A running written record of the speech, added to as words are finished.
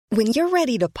When you're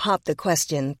ready to pop the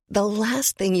question, the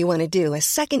last thing you want to do is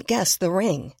second-guess the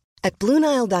ring. At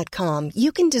BlueNile.com,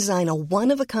 you can design a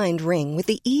one-of-a-kind ring with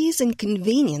the ease and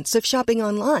convenience of shopping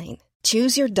online.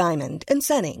 Choose your diamond and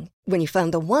setting. When you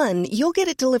find the one, you'll get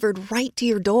it delivered right to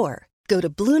your door. Go to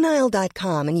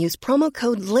BlueNile.com and use promo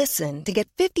code LISTEN to get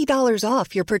 $50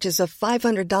 off your purchase of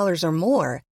 $500 or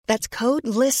more. That's code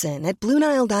LISTEN at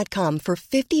BlueNile.com for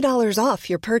 $50 off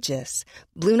your purchase.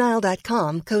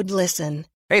 BlueNile.com, code LISTEN.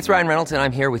 Hey, it's Ryan Reynolds, and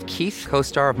I'm here with Keith,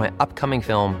 co-star of my upcoming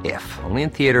film, If, only in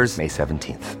theaters May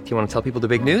 17th. Do you want to tell people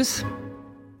the big news?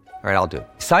 All right, I'll do it.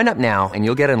 Sign up now and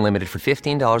you'll get unlimited for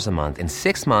 $15 a month and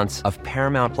 6 months of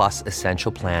Paramount Plus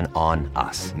Essential Plan on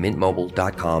us.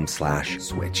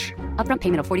 MintMobile.com/switch. Upfront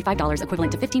payment of $45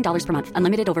 equivalent to $15 per month.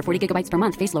 Unlimited over 40 gigabytes per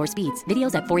month. Face lower speeds.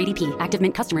 Videos at 480p. Active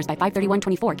Mint customers by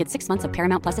 531.24 get 6 months of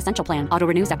Paramount Plus Essential Plan. Auto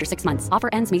renews after 6 months. Offer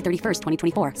ends May 31st,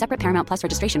 2024. Separate Paramount Plus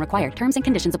registration required. Terms and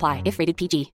conditions apply if rated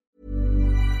PG.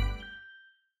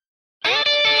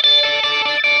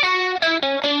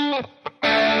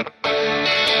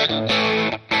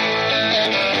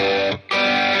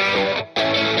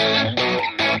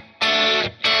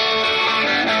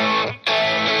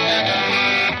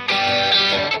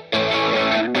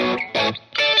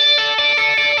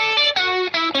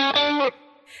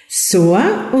 Så,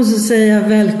 och så säger jag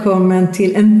välkommen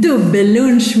till en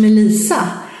dubbellunch med Lisa.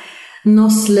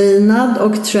 Nosslinad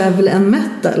och travel and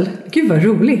metal. Gud vad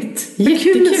roligt. Vad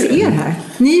kul att se er här.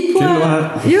 Ni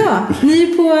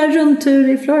är på rundtur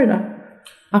i Florida.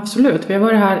 Absolut, vi har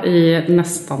varit här i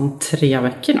nästan 3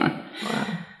 veckor nu. Wow.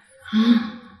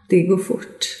 Det går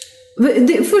fort.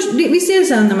 Visst är det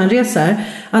så här när man reser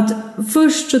att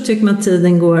först så tycker man att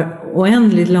tiden går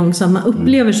oändligt långsamt. Man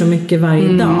upplever så mycket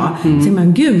varje dag. Så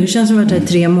man, gud, nu känns det som att det varit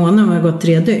här 3 månader och man har gått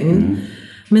 3 dygn.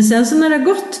 Men sen så när det har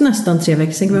gått nästan 3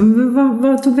 veckor så tänker man,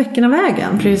 vad tog veckorna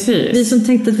vägen? Precis. Vi som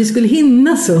tänkte att vi skulle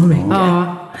hinna så mycket.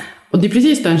 Ja, och det är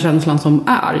precis den känslan som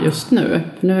är just nu.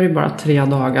 Nu är det bara 3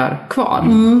 dagar kvar.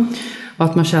 Och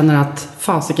att man känner att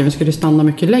fasiken, vi skulle stanna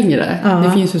mycket längre.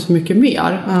 Det finns ju så mycket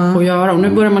mer att göra. Och nu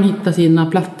börjar man hitta sina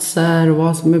platser och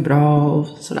vad som är bra och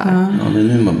sådär. Ja, det är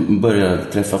nu man börjar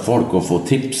träffa folk och få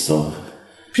tips. Och...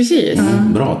 Precis.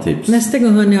 Bra tips. Nästa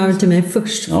gång hör ni av er till mig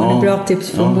först. Får ni bra tips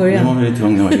från början. Ja, nu var vi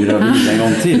tvungna att hyra bil en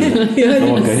gång till.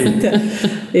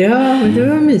 Ja, men det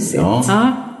var mysigt.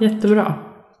 Ja, jättebra.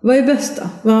 Vad är bäst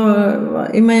då?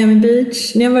 I Miami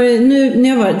Beach? Ni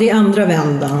har varit, det är andra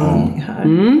vändan här.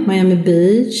 Miami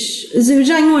Beach.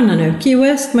 Rangordna nu. Key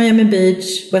West, Miami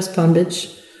Beach, West Palm Beach.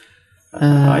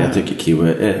 Ja, jag tycker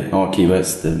Key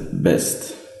West är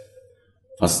bäst.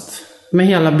 Fast... Med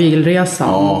hela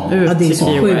bilresan ut till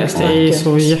Key West. Det är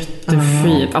så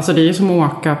jättefint. Alltså det är som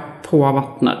att åka på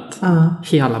vattnet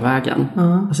hela vägen.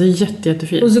 Alltså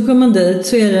jättefint. Och så kommer man dit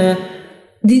så är det...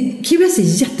 Key West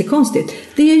är jättekonstigt.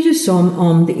 Det är ju som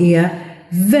om det är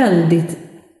väldigt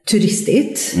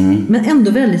turistigt men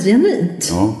ändå väldigt genuint.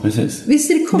 Ja, precis.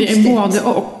 Visst är det konstigt? Det är både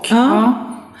och. Ja.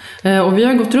 Och vi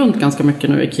har gått runt ganska mycket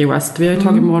nu i Key West. Vi har ju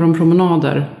tagit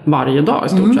morgonpromenader varje dag i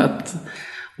stort sett.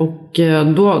 Och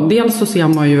då, dels så ser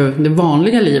man ju det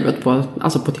vanliga livet på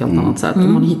ett helt annat sätt. Och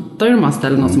man hittar ju de här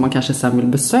ställena som man kanske sen vill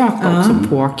besöka också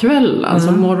på kvällen.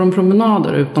 Alltså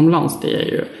morgonpromenader utomlands, det är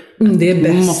ju... det är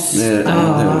bäst.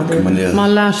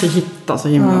 Man lär sig hitta så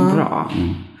himla bra.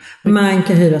 Man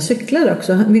kan hyra cyklar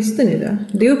också. Visste ni det?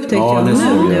 Det upptäckte jag nu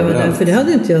när jag var där. För det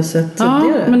hade inte jag sett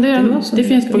tidigare. Men det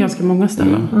finns på ganska många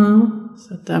ställen.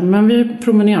 Så att, men vi har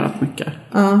promenerat mycket.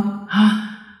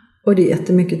 Och det är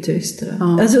jättemycket turister.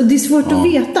 Alltså, det är svårt att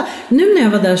veta. Nu när jag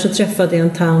var där så träffade jag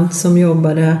en tant som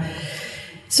jobbade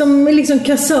som liksom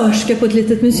kassörska på ett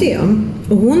litet museum.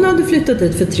 Och hon hade flyttat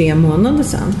dit för 3 månader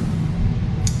sedan.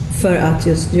 För att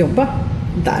just jobba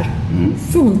där.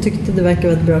 För hon tyckte det verkar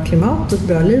vara ett bra klimat och ett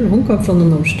bra liv. Hon kom från en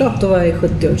nordstat och var i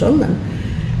 70-årsåldern.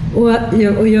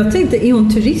 Och jag tänkte, är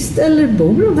hon turist eller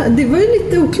bor hon här? Det var ju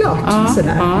lite oklart.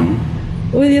 Sådär.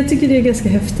 Och jag tycker det är ganska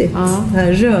häftigt. Det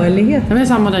här rörligheten. Det är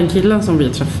samma den killen som vi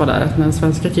träffade, den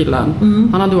svenska killen.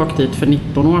 Han hade åkt dit för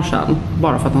 19 år sedan.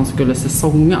 Bara för att han skulle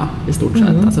säsonga i stort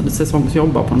sett. Alltså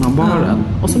säsongsjobba på den här baren.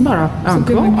 Och så bara är han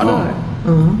kvar.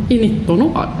 I 19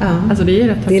 år. Alltså det är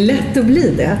rätt. Det är lätt att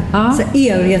bli det. Så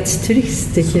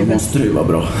evighetsturist tycker jag. Så måste du vara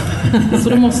bra. Så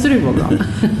då måste du vara bra.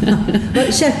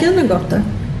 Käkade du något gott då?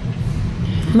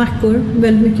 Mackor,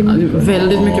 väldigt mycket mackor.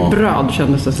 Väldigt mycket bröd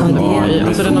kändes det som det var i.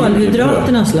 Alltså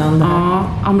kolhydraternas land. Ja,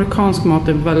 amerikansk mat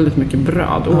är väldigt mycket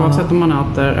bröd. Oavsett om man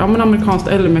äter amerikanskt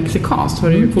eller mexikanskt. Så är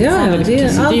det ju fortfarande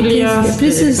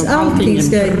precis, allting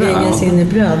ska läggas in i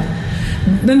bröd.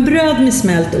 Men bröd med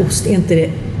smält ost, är inte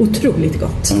det otroligt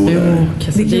gott?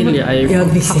 Quesadilla är ju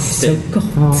fantastiskt. Så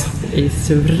gott. är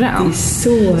suveränt. Så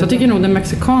jag tycker nog det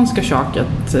mexikanska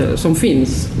köket som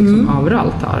finns liksom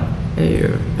överallt här är ju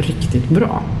riktigt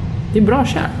bra. Det är bra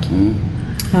käk.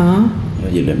 Ja.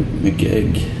 Jag gillar mycket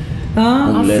ägg.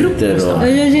 Ja, frukostar. Ja,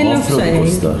 jag gillar också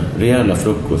frukostar. Ägg. Rejäla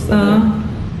frukostar.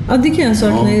 Ja, det kan jag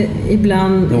sakna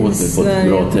ibland det i åt vi på ett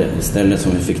bra ställe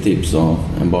som vi fick tips av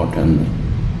en bartender.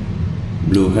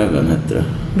 Blue Heaven hette det.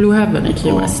 Blue Heaven i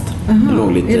Key West. Det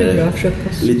låg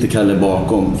lite Kalle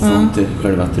bakom fram till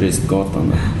själva turistgatan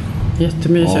där.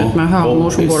 Jättemysigt med hönor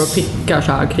som går och pickar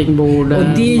så här kring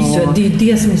borden. Och det är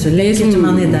det som är så läskigt om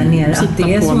man är där nere. Att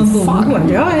det är som en bondgård.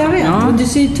 Ja, jag vet. Ja. Och du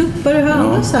ser ju tuppar och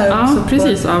hönor så här. Ja,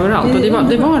 precis. Överallt. Och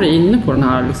det var inne på den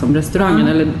här liksom, restaurangen.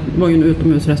 Eller det var ju en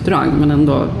utomhusrestaurang. Men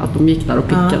ändå att de gick där och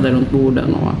pickade runt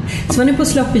borden. Och... Så var ni på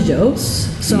Sloppy Joe's?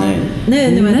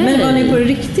 Nej. Men var ni på det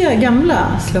riktiga gamla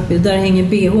Sloppy? Där hänger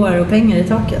BH och pengar i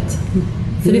taket?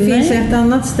 För det finns ett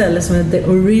annat ställe som heter The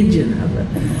Original.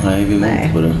 Nej, vi var inte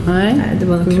på det. Nej,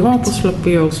 vi var på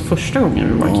Sloppy Joe's första gången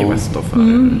vi var i Key West då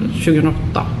för 2008.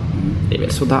 Det är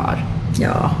väl sådär.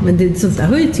 Ja, men sånt där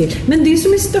hör ju till. Men det är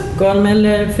som i Stockholm,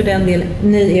 eller för den del,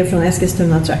 ni är från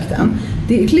Eskilstuna-trakten.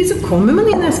 Det är liksom, kommer man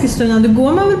in i Eskilstuna, då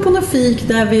går man väl på något fik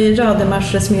där vid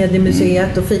Rademarsres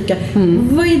mediemuseet och fika.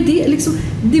 Vad är det? Liksom,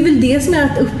 det är väl det som är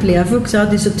att uppleva, för också att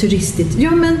det är så turistigt.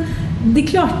 Ja, men det är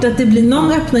klart att det blir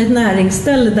någon öppnar ett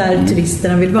näringsställe där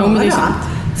turisterna vill vara. Ja,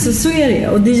 så är det.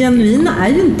 Och det genuina är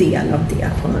ju en del av det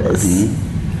på något vis.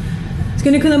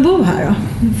 Ska ni kunna bo här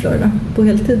då, i Florida, på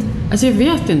heltid? Alltså jag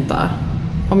vet inte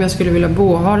om jag skulle vilja bo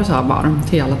och ha det så här varmt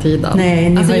hela tiden.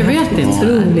 Nej, alltså, jag vet inte.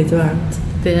 Otroligt varmt.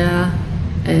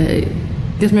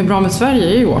 Det som är bra med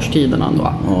Sverige är ju årstiderna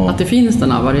ändå. Att det finns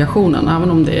den här variationen,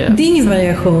 även om det är... Det är ingen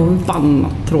variation.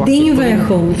 Förbannat tråkigt. Det är ingen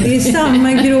variation. Det är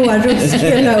samma gråa rusk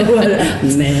hela året.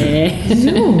 Nej.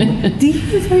 Jo, det är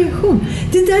ingen variation.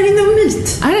 Det där är någon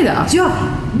myt. Är det det? Ja,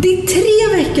 det är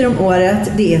 3 veckor om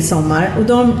året det är sommar. Och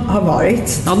de har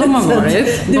varit. Ja, de har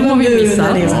varit. Det de har vi missat.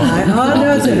 Ja, det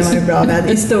har tydligen varit bra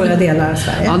med i stora delar av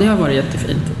Sverige. Ja, det har varit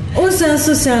jättefint. Och sen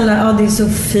så säger alla, det är så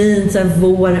fint, så här,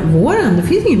 våren, det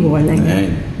finns ingen vår längre.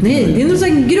 Nej, det är något så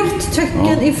här grått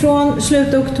töcken ifrån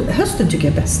slutet av oktober. Hösten tycker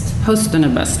jag är bäst. Hösten är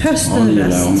bäst. Hösten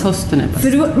är bäst.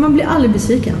 För då, man blir aldrig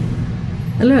besviken.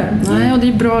 Eller hur? Nej, och det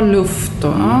är bra luft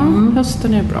och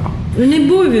hösten är bra. Men ni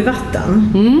bor vid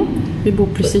vatten. Vi bor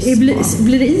precis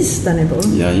Blir det is där ni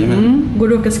bor? Jajamän. Går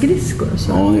det att åka skridskor och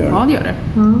så? Ja, det gör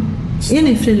det. Är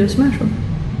ni friluftsmänniskor?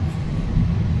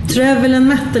 Travel and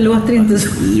metal låter inte så.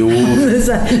 Jo,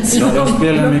 jag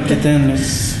spelar mycket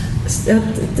tennis.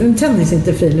 Tennis är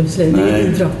inte friluftsliv, det är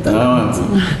idrotten. Ja.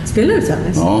 Spelar du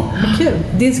tennis? Ja. Kul.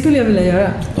 Det skulle jag vilja göra.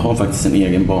 Jag har faktiskt en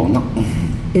egen bana.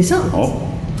 Är det sant? Ja.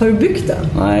 Har du byggt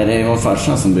den? Nej, det var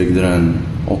farsan som byggde den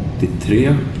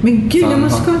 83. Men gud, jag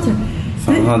måste komma till.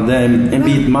 Han hade en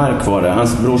bit mark kvar där.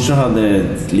 Hans brorsa hade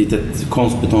ett litet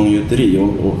konstbetonggjuteri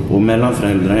och mellan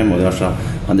föräldrahem och där så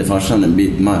hade farsan en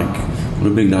bit mark. Och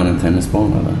då byggde han en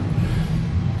tennisbana där.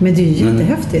 Men det är ju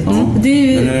jättehäftigt. Ja. Det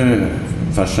är ju... Men nu,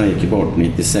 farsan gick bort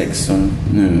 96 så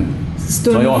nu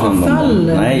tar jag hand om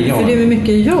det. Nej, för det är väl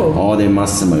mycket jobb? Ja, det är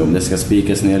massor med jobb. Det ska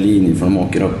spikas ner linjer för de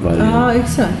åker upp varje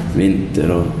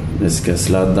vinter och det ska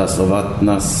sladdas och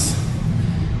vattnas.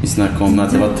 Vi snackade om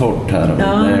att det var torrt här och det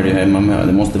är det hemma med.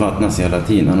 Det måste vattnas hela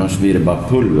tiden, annars blir det bara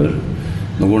pulver.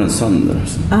 Då går den sönder.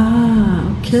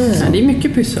 Okej. Ja, det är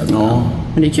mycket pyssel. Ja.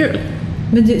 Men det är kul.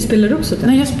 Men du spelar du också tennis?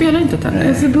 Nej, jag spelar inte tennis.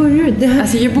 Varför börjar du? Det här...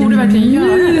 Alltså, jag borde verkligen göra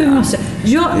det.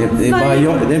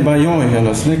 Det är bara jag i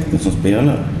hela släkten som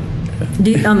spelar.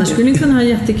 Annars skulle ni kunna ha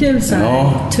jättekul så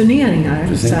här, turneringar.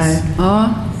 Så här,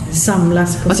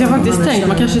 samlas på. Alltså jag har faktiskt tänkt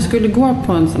man kanske skulle gå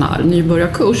på en sån här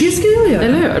nybörjarkurs. Det ska jag göra.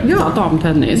 Eller hur? Ja,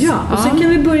 damtennis. Ja, och sen kan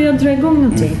vi börja dra igång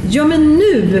någonting. Ja, men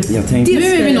nu! Nu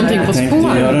är vi någonting på spåren. Jag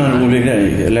tänkte göra en rolig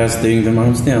grej. Jag läste Yngve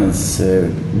Malmstens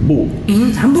bok.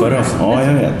 Han bor ja,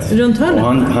 jag vet. Runt hörnet.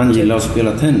 Och han gillar att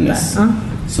spela tennis.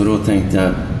 Så då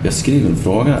tänkte jag skriver en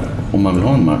fråga om man vill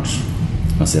ha en match.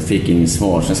 Alltså jag fick ingen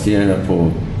svar. Sen skrev jag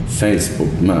på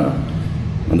Facebook med.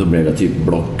 Men då blev jag typ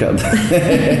blockad.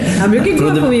 Han brukar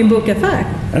gå på min bokaffär.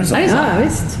 Är det så? Ja,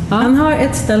 visst. Han har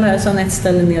ett ställe här, så han ett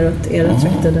ställe neråt era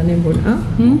trakter där ni bor.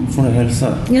 Får du hälsa?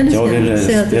 Ja, jag ville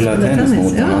spela tennis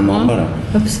mot en mobbare.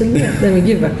 Absolut. Det är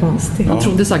gud vad konstigt. Han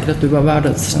trodde säkert att du var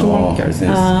världens stalker.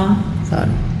 Ja, så här.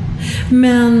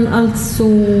 Men alltså,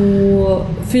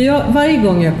 för varje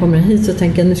gång jag kommer hit så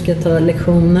tänker jag nu ska jag ta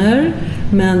lektioner,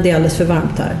 men det är alldeles för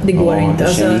varmt här. Det går inte.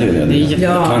 Alltså,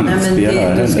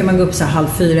 då ska man gå upp så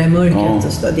 3:30 i mörkret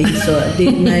och så. Det är så,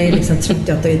 nej, liksom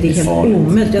 38, det är helt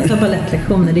omöjligt. Jag tar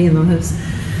balettlektioner, det är inomhus.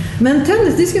 Men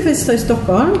tennis, det ska jag faktiskt ta i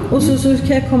Stockholm och så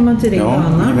kan jag komma till din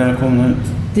bana. Ja, välkomna ut.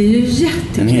 Det är ju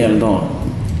jättekul. En hel dag.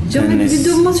 Ja, men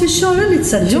då måste vi köra lite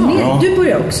så här. Du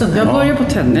börjar också nu. Jag börjar på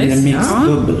tennis. Det är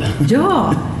mixdubbel.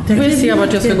 Ja. Får vi se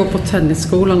vart jag ska gå på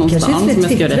tennisskolan någonstans. Kanske som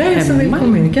jag ska göra det hemma. Som vill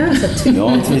komma in.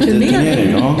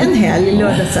 En helg,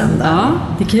 lördag, söndag. Ja.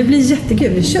 Det kan ju bli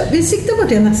jättekul. Vi siktar på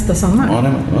det nästa sommar. Ja,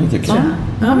 det var lite kul.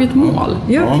 Ja, har vi ett mål?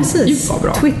 Ja, precis. Gud, vad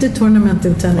bra. Twitter Tournament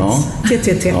in Tennis.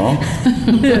 TTT. Ja,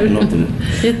 det låter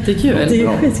jättekul. Det är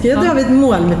skitkul. Då har vi ett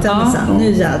mål med tennisen.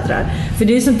 Nu jädrar. För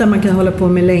det är sånt där man kan hålla på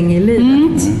med länge i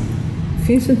livet. Det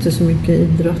finns inte så mycket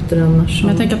idrotter annars. Men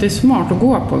jag tänker att det är smart att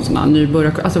gå på en sån här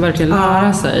nybörjar, alltså verkligen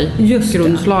lära sig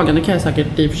grundslagen. Det kan jag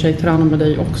säkert i och för sig träna med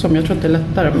dig också, men jag tror att det är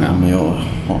lättare med,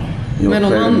 med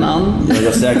någon annan. Jag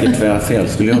var säkert fel.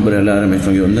 Skulle jag börja lära mig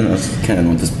från grunderna så kan jag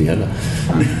nog inte spela.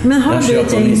 Men har du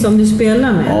ett gäng som du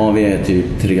spelar med? Ja, vi är typ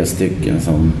 3 stycken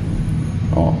som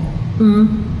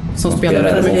som spelar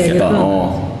väldigt ofta.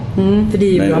 Ja. För det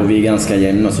är ju bra. Och vi är ganska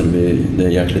jämna, så det är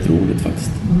jäkligt roligt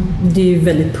faktiskt. Det är ju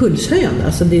väldigt pulshöjande.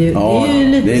 Alltså det är ju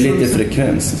lite, det är lite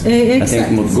frekvens. Jag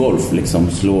tänker mot golf, liksom,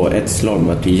 slå ett slag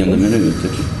var 10:e minut.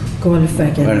 Golf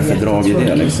verkar. Vad är det för drag i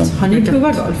det liksom? Har ni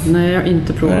provat golf? Nej, jag har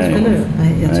inte provat. Nej,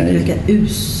 jag tycker det verkar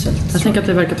uselt. Jag tänker att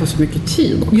det verkar ta så mycket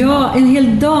tid också. Ja, en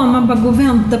hel dag man bara går och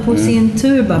väntar på sin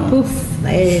tur. Bara puff.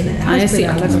 Nej. Jag ser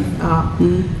det. Ja.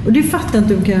 Och det fattar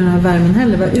inte om kan göra den här värmen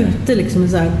heller. Vara ute liksom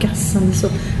så här gassande så.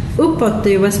 Uppåt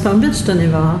i West Palm Beach där ni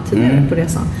var tidigare på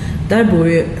resan. Där bor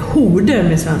ju horder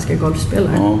med svenska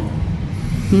golfspelare. Ja.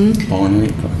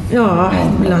 Ja,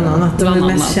 bland annat. De är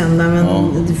mest kända, men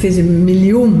det finns ju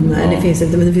miljoner. Det finns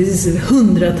inte, men det finns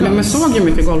hundratals. Men man såg ju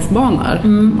mycket golfbanor.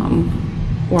 Man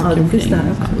åker omkring.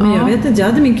 Men jag vet inte, jag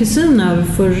hade min kusin över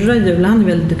förra julen. Han är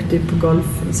väldigt duktig på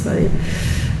golf i Sverige.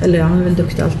 Eller han är väl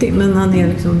duktig alltid, men han är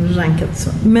liksom rankad så.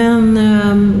 Men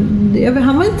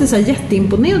han var inte så här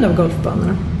jätteimponerad av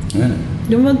golfbanorna.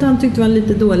 Han tyckte det var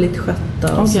lite dåligt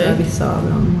skötta och så vissa av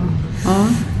dem.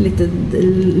 Lite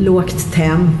lågt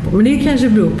tempo. Men det kanske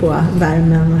beror på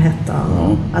värmen och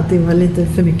hettan. Att det var lite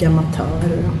för mycket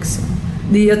amatörer också.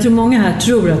 Jag tror många här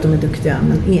tror att de är duktiga,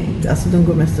 men inte. Alltså de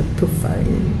går mest och puffar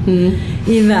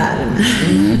i värmen.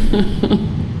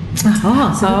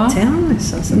 Jaha, så det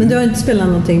tennis alltså. Men du har inte spelat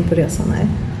någonting på resan,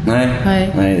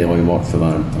 Nej, det var ju varit för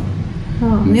varmt.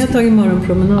 Ni har tagit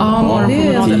morgonpromenad. Ja,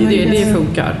 morgonpromenad. Det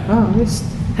funkar. Ja, visst.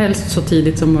 Helst så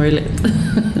tidigt som möjligt.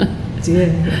 Det är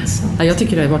helt sant. Jag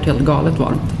tycker det har varit helt galet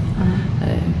varmt.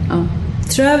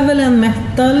 Travel and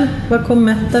metal. Vad kom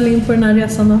metal in på den här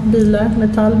resan då? Bilar,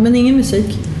 metall, men ingen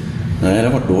musik. Nej, det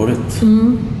har varit dåligt.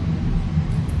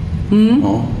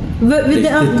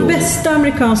 Ja, det bästa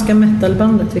amerikanska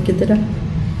metalbandet, vilket är det?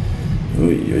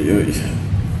 Oj.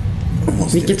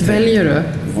 Vilket väljer du?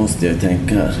 Måste jag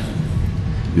tänka här.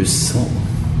 USA.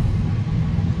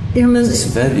 Ja, men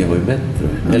Sverige var ju bättre.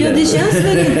 Ja, det känns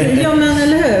väl inte. Ja, men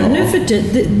eller hur? Nu för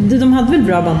de hade väl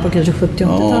bra band på kanske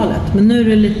 70-80-talet. Men nu är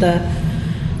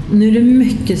det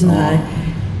mycket sån här.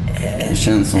 Det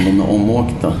känns som de är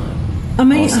omåkta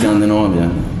av Skandinavien.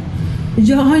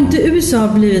 Jag har inte USA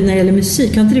blivit, när det gäller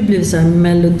musik, har inte det blivit så här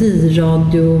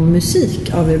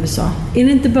melodiradiomusik av USA? Är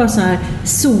det inte bara så här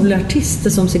solartister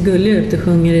som ser gulliga ut och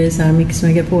sjunger i så här Mix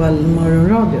Megapol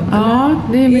morgonradio? Ja,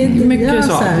 det är mycket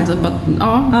så.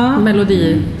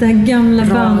 Melodi. Den här gamla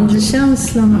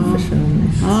bandkänslan har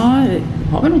försvunnit. Ja,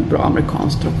 har vi något bra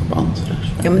amerikanskt rockband?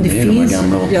 Ja, men det finns.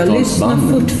 Jag lyssnar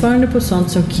fortfarande på sånt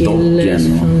som Killers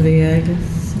från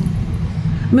Vegas.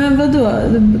 Men vadå?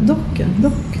 Docken?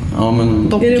 Ja,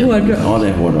 men är det hårdrock? Ja, det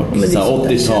är hårdrock. Så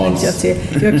 80-tals.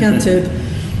 Jag kan typ...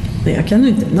 Nej, jag kan ju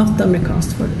inte något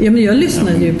amerikanskt för det. Ja, men jag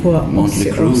lyssnade ju på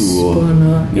Motley Crue och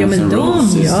ja, men de,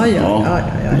 ja.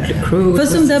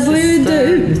 Fast de där börjar ju dö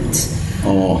ut.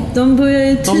 Ja. De börjar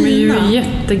ju tina. De är ju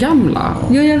jättegamla.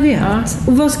 Ja, jag vet.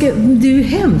 Och det är ju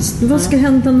hemskt. Vad ska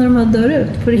hända när de här dör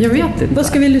ut? På jag vet inte. Vad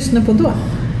ska vi lyssna på då?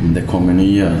 Det kommer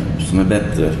nya som är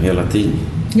bättre hela tiden.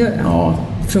 Ja.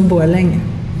 Från Borlänge.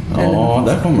 Ja,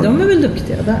 där kommer de är väl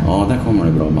duktiga där? Ja, där kommer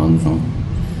det bra band från.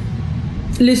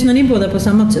 Lyssnar ni båda på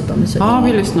samma typ av musik? Ja,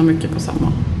 vi lyssnar mycket på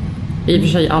samma. I och för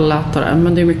sig allätare,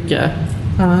 men det är mycket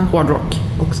hårdrock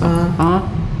också. Ja.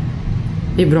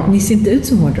 Det är bra. Ni ser inte ut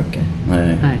som hårdrockare.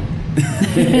 Nej.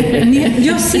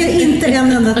 Jag ser inte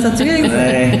en enda tatuering.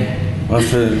 Nej,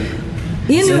 varför?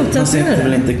 Man sätter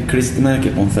väl inte klistermärke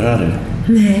på en Ferrari?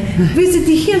 Nej, visst,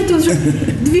 det är helt otroligt.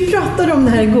 Vi pratade om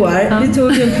det här igår. Vi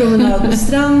tog en promenad på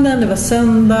stranden, det var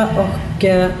söndag och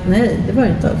nej, det var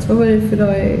inte alls. Vad var det för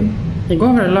dag? Igår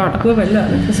var det lördag. Igår var det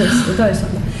lördag, precis. Idag är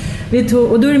söndag.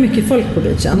 Och då är det mycket folk på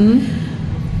beachen.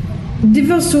 Det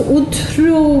var så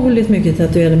otroligt mycket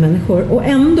tatuerade människor. Och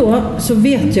ändå så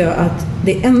vet jag att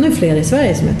det är ännu fler i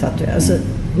Sverige som är tatuerade. Alltså,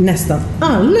 nästan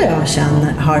alla jag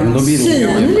känner har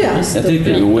synliga. Jag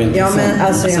tycker det är ointressant. Ja, men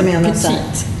alltså jag menar så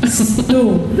här,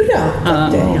 stora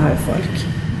tatueringar har folk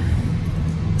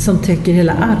som täcker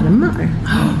hela armar.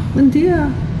 Men det...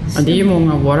 Ja, det är ju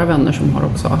många av våra vänner som har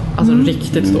också. Alltså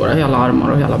riktigt stora, hela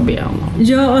armar och hela ben.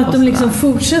 Ja, och att de liksom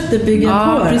fortsätter bygga på.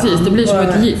 Ja, precis. Det blir som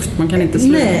ett gift. Man kan inte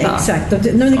sluta. Nej, exakt.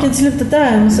 Nej, det kan inte sluta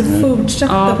där. Man måste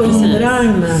fortsätta på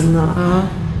underarmen. Och...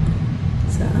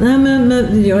 Nej,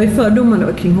 men jag är fördomar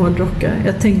då kring hårdrockare.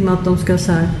 Jag tänkte mig att de ska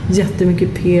så här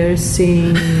jättemycket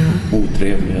piercing.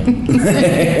 Otrevliga.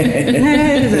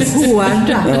 Nej, det är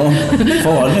hårda. Ja,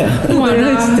 farliga.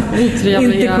 Otrevliga.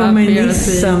 Inte komma i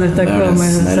Nissan utan komma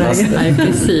i en Nej,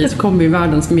 precis. Kommer ju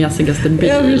världens mesigaste bil.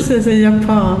 Ja, precis. En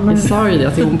japaner. Jag sa ju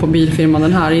det till hon på bilfirman.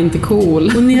 Den här är inte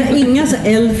cool. Och ni har inga så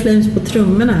L-flames på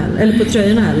trummorna heller? Eller på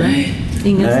tröjorna heller?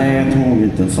 Inga. Nej, jag tog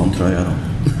inte en sån tröja då.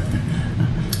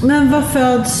 Men vad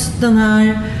föds den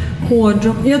här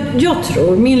hårdrock... Jag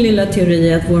tror, min lilla teori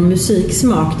är att vår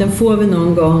musiksmak, den får vi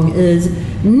någon gång i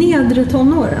nedre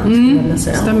tonåren, skulle jag vilja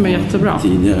säga. Stämmer jättebra.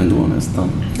 Tidigare ändå nästan.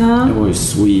 Ja. Jag var ju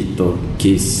Sweet och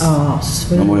Kiss. Ja,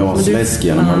 Sweet. De var ju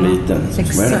asläskiga när man var liten.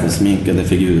 Vad är det för sminkade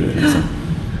figurer liksom?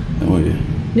 Det var ju...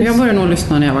 Jag började nog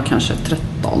lyssna när jag var kanske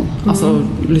 13. Alltså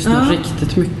lyssna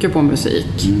riktigt mycket på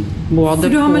musik. Både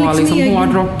på liksom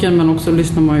hårdrocken, men också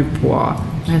lyssnar man ju på,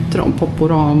 vad heter de?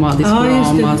 Poporama, Discorama. Ja,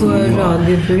 just det, på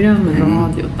radioprogrammen.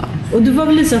 Radio där. Och det var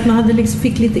väl så att man hade liksom,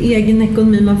 fick lite egen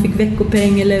ekonomi. Man fick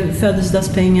veckopeng eller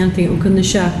födelsedagspengar och kunde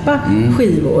köpa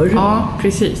skivor. Ja,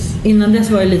 precis. Innan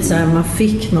dess var det lite så här, man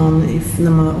fick någon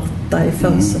när man var 8 i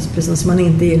födelsedagspresent som man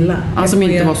inte gillade. Alltså som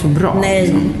inte var så bra. Nej,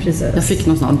 liksom. precis. Jag fick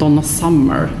någon sån här Donna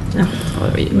Summer. Ja.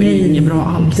 Det var inget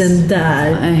bra alls. Den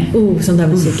där. Sån där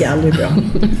musik är aldrig bra.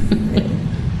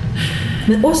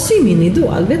 Men Ozzy är min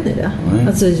idol, vet ni det?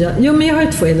 Alltså, men jag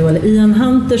har 2 idoler. Ian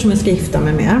Hunter som jag ska gifta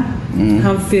mig med.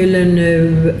 Han fyller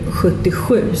nu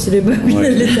 77, så det börjar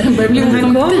bli lite... Han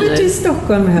kommer till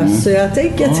Stockholm i höst, så jag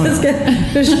tänker att jag ska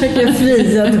försöka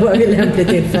fria då vid lämpligt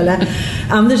tillfälle.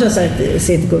 Anders har sagt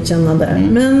sitt godkännande.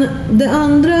 Men det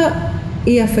andra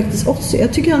är faktiskt Ozzy.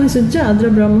 Jag tycker han är så jädra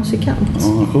bra musikant. Ja,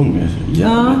 han sjunger jävligt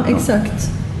bra. Exakt.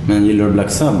 Men gillar du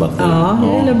Black Sabbath? Ja,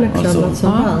 jag gillar Black Sabbath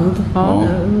som band. Ja.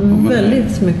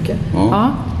 Väldigt mycket.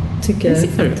 Ja. Tycker jag är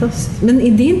fantastiskt.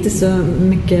 Men det är inte så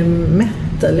mycket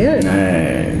metal, är det?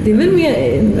 Nej. Det är väl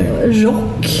mer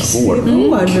rock.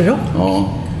 Hårdrock. Ja.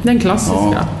 Den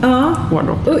klassiska. Ja.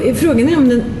 Hårdrock. Och frågan är om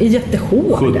den är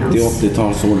jättehård.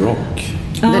 70-80-tals hårdrock.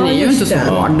 Den är ju inte så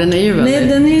hård. Den är ju väldigt... Nej,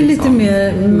 den är ju lite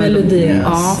mer melodiös.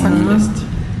 Ja, faktiskt.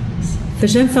 För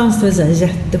sen fanns det väl så här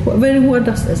jättehård. Vad är det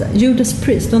hårdaste? Så här, Judas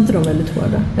Priest, var inte de väldigt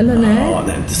hårda? Eller nej? Ja,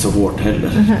 det är inte så hårt heller.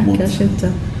 Kanske inte.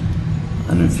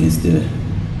 Ja, nu finns det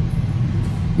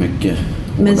mycket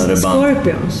men hårdare band.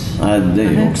 Scorpions? Nej, det är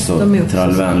ju också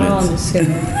trallvänligt.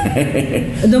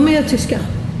 De är tyska?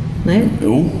 Nej?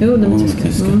 Jo, de är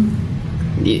tyska.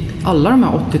 Alla de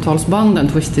här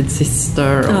 80-talsbanden, Twisted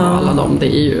Sister och alla dem,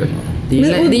 det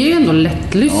är ju ändå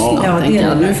lättlyssnat, tänker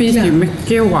jag. Nu finns det ju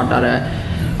mycket hårdare,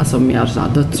 alltså mer så här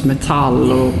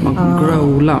dödsmetall och man kan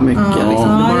growla mycket. Liksom.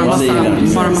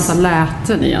 Bara en massa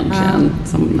läten egentligen.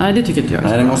 Nej, det tycker inte jag.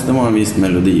 Nej, det måste vara en viss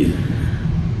melodi.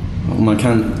 Och man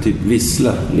kan typ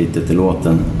vissla lite till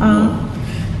låten.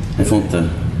 Jag får inte...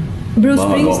 Bruce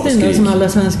Springsteen då, som alla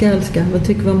svenskar älskar. Vad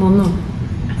tycker vi om honom?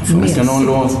 Ska någon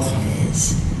låt?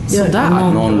 Sådär.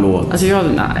 Någon låt. Alltså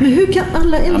nej. Men hur kan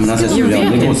alla älska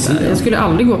Jag skulle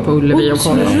aldrig gå på Ullevi och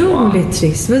kolla. Otroligt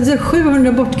trist.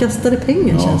 700 bortkastade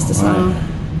pengar känns det så.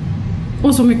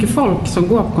 Och så mycket folk som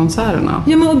går på konserterna.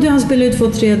 Ja, men han spelar ju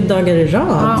 2-3 dagar i rad.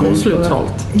 Ja, och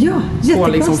slutsålt. Ja, jättekonstigt. På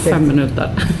liksom 5 minuter.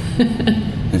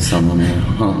 Det är samma med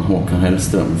Håkan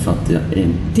Hellström, fattar jag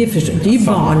inte. Det är ju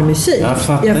barnmusik. Jag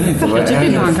fattar inte vad jag tycker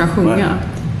inte han kan sjunga.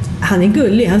 Han är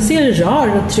gullig, han ser rar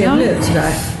och trevlig ut sådär.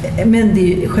 Men det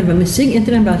är ju själva musik,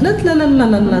 inte den bara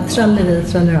tralleri.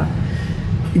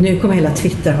 Nu kommer hela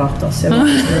Twitter hata oss.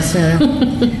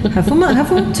 Här får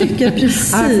man tycka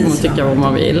precis. Här får man tycka vad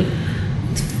man vill.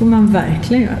 Får man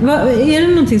verkligen göra. Är det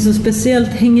någonting som speciellt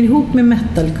hänger ihop med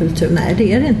metalkultur? Nej,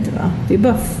 det är det inte, va? Det är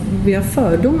bara vi har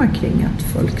fördomar kring att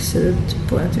folk ser ut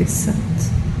på ett visst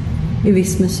sätt i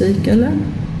viss musik, eller?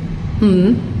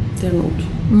 Det är nog.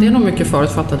 Det är nog mycket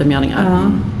förutfattade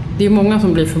meningar. Det är många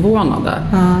som blir förvånade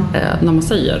när man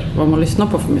säger vad man lyssnar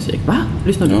på för musik. Va?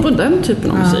 Lyssnar du på den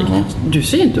typen av musik? Du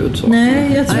ser inte ut så.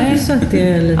 Nej, jag tror också att det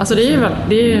är lite... Alltså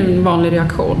det är en vanlig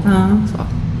reaktion. Så,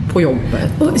 på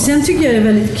jobbet. Och sen tycker jag det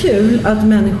är väldigt kul att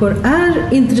människor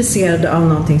är intresserade av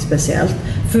någonting speciellt.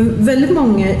 För väldigt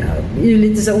många är ju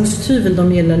lite så osthyvel,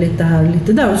 de gillar lite här och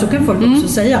lite där. Och så kan folk också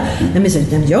säga, nej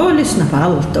men jag lyssnar på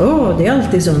allt och det är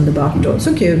alltid så underbart och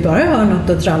så kul, bara jag hör något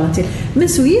att tralla till. Men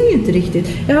så är det ju inte riktigt.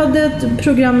 Jag hade ett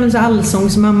program med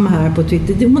allsångsmamma här på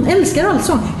Twitter. Hon älskar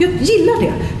allsång. Jag gillar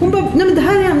det. Hon bara, nej men det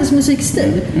här är hennes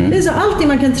musikstil. Det är så allting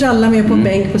man kan tralla med på en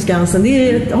bänk på Skansen. Det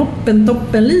är ett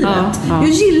toppen-livet. Jag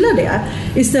gillar det.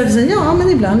 Istället för att säga, ja men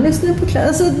ibland lyssnar jag på kläder.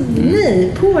 Alltså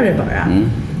nej, på det bara.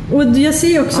 Och jag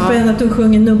ser också på henne att hon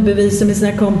sjunger nubbevisor med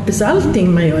sina kompisar.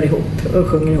 Allting man gör ihop och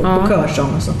sjunger ihop och körsång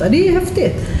och sånt där. Det är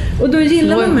häftigt. Och då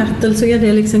gillar man metal så är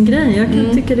det liksom grejen. Jag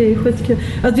kan tycka det är skitkul.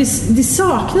 Att det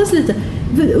saknas lite.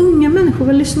 Unga människor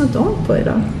har lyssnat om på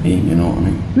idag. Ingen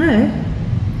aning. Nej.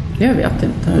 Jag vet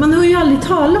inte. Man har ju aldrig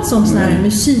talat om såna här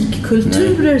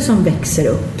musikkulturer som växer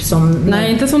upp.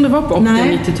 Nej, inte som det var på 80- och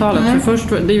 90-talet. För först,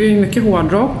 det är ju mycket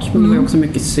hårdrock, men det var också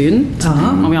mycket synt.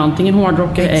 Man var antingen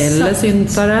hårdrockare eller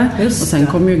syntare. Och sen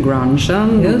kom ju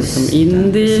grungen, liksom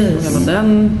indie och hela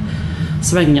den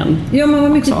svängen. Ja, man var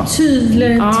mycket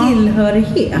tydligare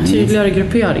tillhörighet. Tydligare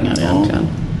grupperingar egentligen.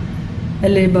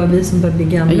 Eller är det bara vi som börjar bli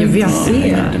gamla? Jag vet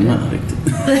inte riktigt.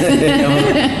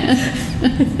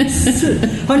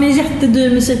 Har ni jättedyr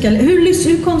musik?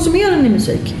 Hur konsumerar ni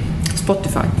musik?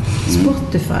 Spotify.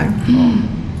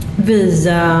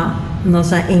 Via några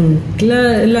så här enkla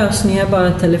lösningar,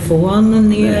 bara telefonen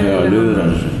ner? Jag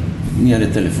lurar ner i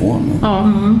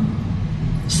telefonen.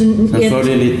 Sen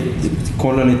följer lite,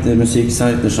 kollar lite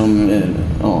musiksajter som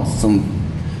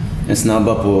är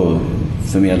snabba på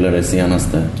att förmedla det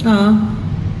senaste.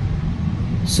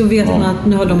 Så vet man att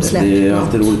nu har de släppt. Det är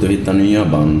alltid roligt att hitta nya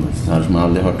band så här som man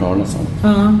aldrig hört talas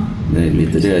om. Det är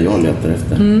lite det jag letar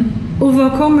efter. Och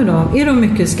vad kommer de? Är de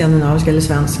mycket skandinaviska eller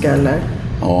svenska? Eller?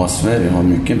 Ja, Sverige har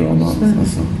mycket bra band.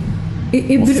 Alltså.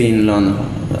 Och Finland,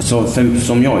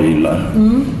 som jag gillar.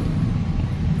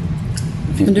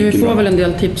 Men du får väl en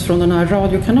del tips från den här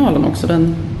radiokanalen också?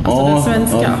 Den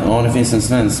svenska? Ja, det finns en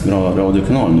svensk bra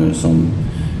radiokanal nu som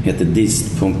heter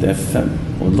dist.fm.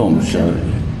 Och de kör...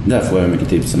 Där får jag mycket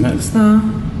tips som helst.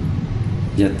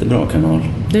 Jättebra kanal.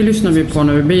 Det lyssnar vi på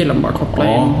nu i bilen, bara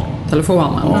koppla in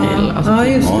telefonen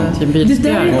till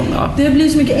bilstereon. Det blir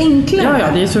så mycket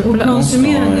enklare det är så att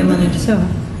konsumera det man är intresserad av.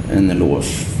 En eloge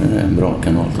för en bra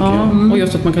kanal tycker jag. Och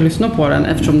just att man kan lyssna på den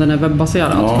eftersom den är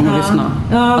webbaserad. Så kan man lyssna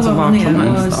var som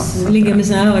helst. Ligga med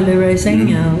sina hörlurar i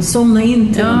sängen och somna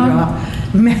in till en bra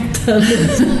metal.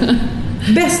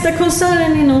 Bästa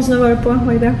konserten ni någonsin har varit på,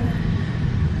 vad är det?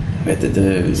 Jag vet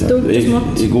inte,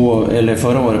 igår, eller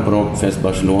förra året på Rockfest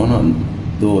Barcelona,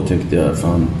 då tyckte jag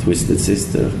fan Twisted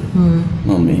Sister,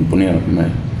 de är imponerade på mig.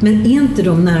 Men är inte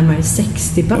de närmare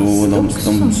 60 bast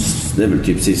också? Det är väl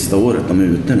typ sista året de är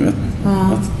ute nu.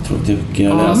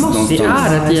 Jag läste någonstans. Det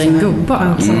är ett gäng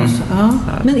gubbar.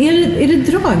 Men är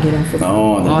det drag i den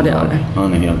fortfarande? Ja, det är det.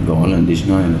 Han är helt galen, Dee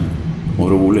Snider.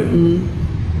 Och rolig.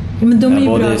 Men de är ju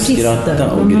bra både artister.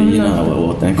 skratta och grina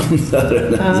åt den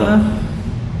konserten.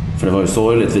 För det var ju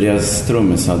sorgligt, för deras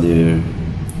trummis hade ju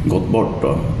gått bort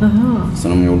då. Så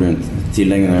de gjorde inte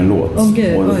tillägnade en låt. Och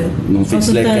de fick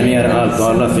släcka ner allt och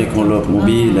alla fick hålla upp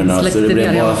mobilerna. Så det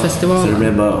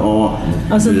blev bara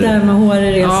alltså där med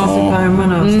håret reser sig på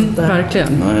armarna och sånt där. Verkligen.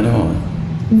 Nej, det var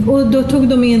det. Och då tog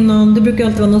de in någon, det brukar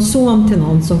alltid vara någon son till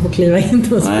någon som får kliva in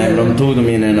och spela. Nej, de tog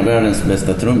in en av världens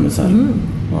bästa trummisar.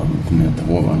 Ja, de kommer inte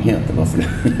ihåg vad han heter, varför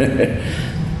det.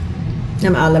 Ja,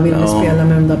 men alla vill spela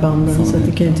med de där banden så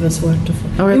det kan ju inte vara svårt att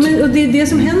få. Men, och det är det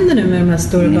som händer nu med de här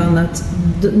stora banden, att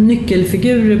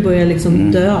nyckelfigurer börjar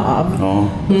liksom dö av.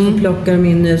 Och så plockar de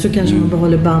in, så kanske man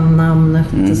behåller bandnamnet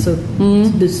och så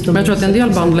byts de. Men jag tror att en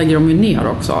del band lägger de ju ner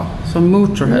också. Som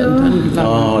Motorhead.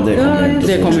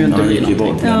 Det kommer ju inte bli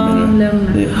någonting.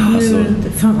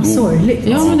 Fan vad sorgligt.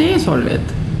 Ja, men det är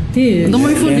sorgligt. Det är ju, de har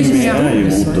ju funnits med. Det är ju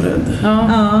Motorhead.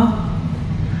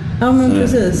 Ja, men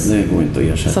precis. Det går inte att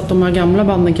ersätta. Så att de här gamla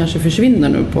banden kanske försvinner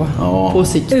nu på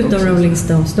sikt. Utom Rolling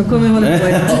Stones. De kommer hålla på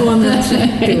i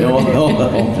 230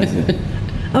 år. Precis.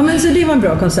 Ja, men så det var en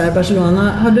bra konsert i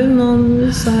Barcelona. Har du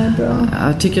någon så här bra?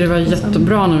 Jag tycker det var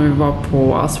jättebra när vi var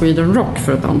på Sweden Rock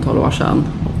för ett antal år sedan.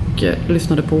 Och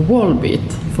lyssnade på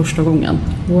Wallbeat första gången.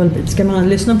 Wallbeat, ska man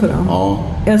lyssna på dem? Ja.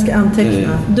 Jag ska anteckna.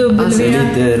 Alltså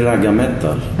lite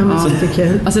ragga-metal. Ja, men det är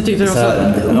kul. Alltså jag tyckte det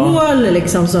var så... Wall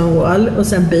liksom som wall och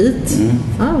sen beat.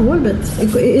 Wallbeat.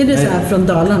 Är det så här från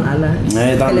Dalarna eller?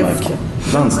 Nej, Danmark.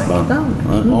 Danskt band.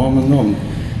 Ja, men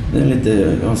det är lite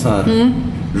så här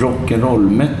rock'n'roll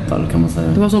metal kan man säga.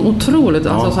 Det var så otroligt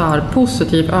alltså så här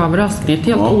positiv överraskning. Ett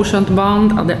helt okänt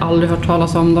band, hade aldrig hört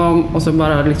talas om dem och så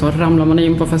bara liksom ramlar man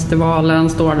in på festivalen,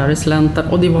 står där i slänten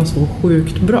och det var så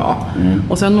sjukt bra.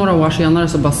 Och sen några år senare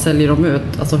så bara säljer de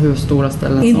ut alltså hur stora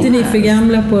ställen inte ni för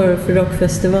gamla för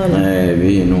rockfestivalen? Nej,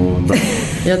 vi är nog bra.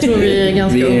 Jag tror vi är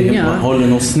ganska unga. Vi håller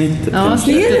nog snittet. Ja,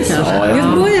 snittet kanske. Ja.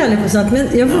 Jag går ju aldrig på sånt,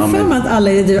 men jag får för mig att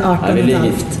alla är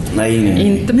 18,5. Nej.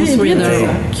 Inte på Sweden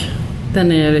Rock. Det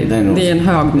är en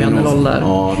hög medelålder.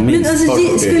 Ja, men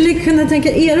alltså, skulle ni kunna tänka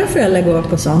era föräldrar gå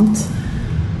på sånt?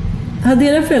 Hade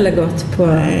era föräldrar gått på...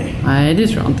 Nej, det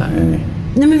tror jag inte.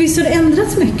 Nej, men visst har det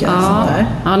ändrats mycket? Sånt där?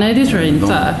 Ja, nej, det tror jag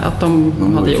inte. Att de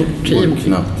hade gjort. De går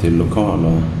knappt till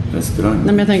lokala restauranger.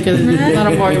 Nej, men jag tänker, när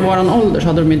de var i våran ålder så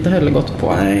hade de inte heller gått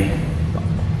på... Nej.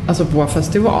 Alltså på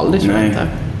festival, det tror jag inte.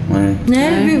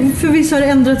 Nej, för visst har det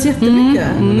ändrats jättemycket.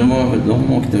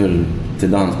 De åkte väl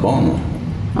till dansbanor.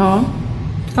 Ja.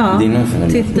 Dina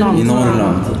föräldrar i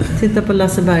Norrland. Titta på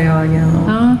Lasse Berghagen.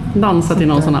 Ja, dansa till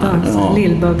någon sån här.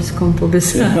 Lill-Babs kom på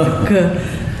besök.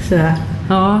 Så här.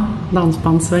 Ja,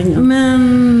 dansbandssvängen.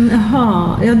 Men,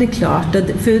 ja det är klart.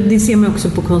 För det ser man också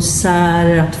på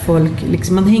konserter att folk,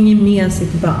 liksom, man hänger med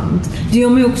sitt band. Det gör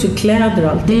man ju också kläder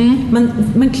och allting.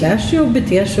 Man klär sig och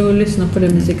beter sig och lyssnar på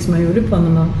den musik som man gjorde på när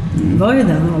man var i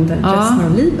den åldern resten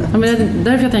av livet. Ja, men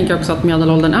därför jag tänker också att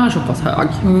medelåldern är så pass hög.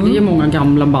 Det är många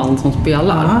gamla band som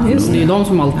spelar. Ja, det är ju de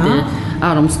som alltid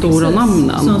är de stora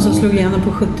namnen. Sådana som slog igenom på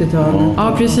 70-talet.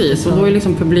 Ja, precis. Och då är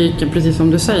liksom publiken, precis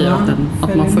som du säger,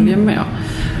 att man följer med.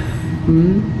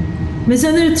 Men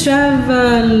sen är det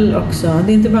travel också.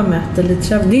 Det är inte bara metal, det är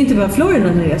travel. Det är inte bara Florida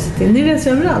ni reser till. Ni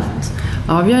reser överallt.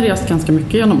 Ja, vi har rest ganska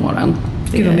mycket genom åren.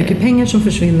 Gud vad mycket pengar som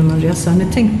försvinner när man reser. Har ni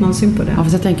tänkt någonsin på det? Ja,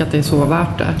 fast jag tänker att det är så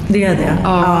värt det. Det är det?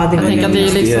 Ja, det är en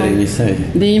investering i sig.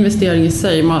 Det är investering i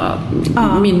sig.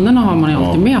 Minnena har man ju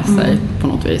alltid med sig på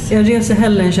något vis. Jag reser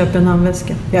hellre än köper en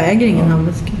handväska. Jag äger ingen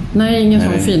handväska. Nej, ingen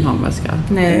sån fin handväska.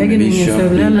 Nej, jag äger ingen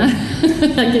ful heller.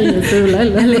 Jag äger ingen ful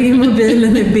heller. Jag lägger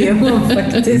mobilen i BH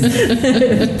faktiskt.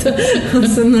 Och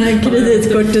så när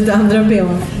kreditkortet andra BH.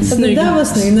 Så det där var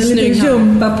snyggt. En liten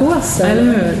jumpapåse. Eller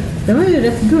hur? Det var ju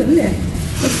rätt gullig.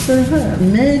 Och så här.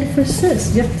 Made for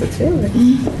size. Jättetrevligt.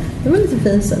 Det var lite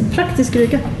fint sen. Praktisk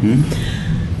rygga.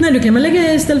 Nej, då kan man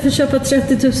lägga istället för att köpa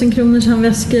 30 000 kronors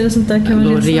handväskor och sånt där. Kan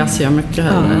man då reser jag mycket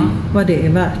hellre. Ja, vad det är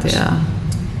värt.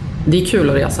 Det är kul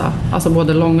att resa. Alltså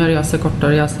både långa resor,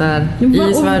 korta resor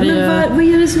i Sverige. Men vad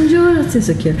är det som gör att det är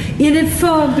så kul? Är det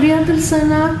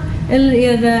förberedelserna? Eller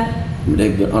är det... Det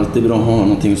är alltid bra att ha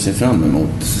någonting att se fram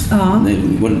emot.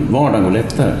 Vardagen går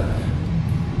lättare.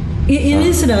 Är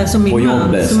ni sådär som min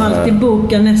man som alltid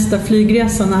bokar nästa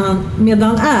flygresa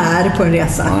medan han är på en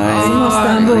resa? Nej, så måste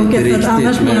han boka för att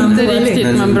annars blir han inte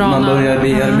riktigt. Men bra, man börjar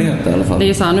bearbeta i alla fall. Det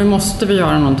är så här, nu måste vi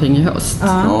göra någonting i höst.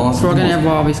 Frågan är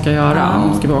vad vi ska göra.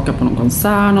 Ska vi åka på någon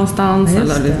konsert någonstans?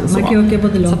 Eller lite så. Man kan åka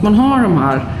både långt. Så att man har de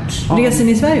här... Reser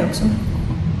ni i Sverige också?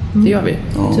 Det gör vi.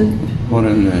 Ja, har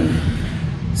en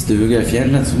stuga i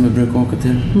fjället som vi brukar åka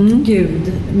till.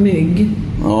 Gud, mygg.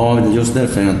 Ja, just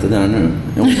därför är jag inte där nu.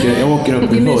 Jag åker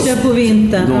upp i höst. På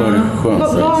vintern. Då är det skönt.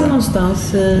 Var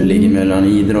någonstans? Det ligger mellan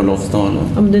Idre och Lofsdalen.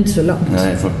 Ja, men det är inte så långt.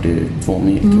 Nej, 42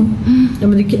 mil. Ja,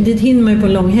 men det hinner man ju på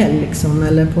en lång helg liksom.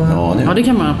 Eller på... Ja, det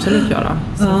kan man absolut göra.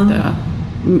 Så att,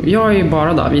 jag är ju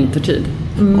bara där vintertid.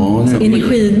 Är ni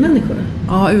skidmänniskor?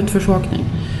 Ja, utförsåkning.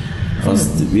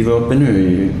 Fast vi var uppe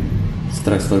nu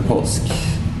strax före påsk.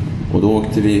 Och då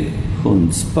åkte vi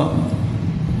hundspann.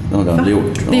 Det har vi aldrig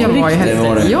gjort. Det var ju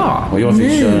häftigt. Ja. Och jag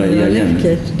fick köra igen.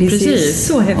 Det ser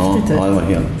så häftigt ut.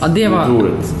 Ja, det var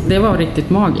helt det var riktigt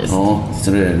magiskt. Ja,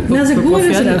 så det... Men alltså går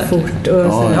det så där fort?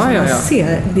 Och så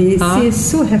det ser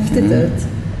så häftigt ut.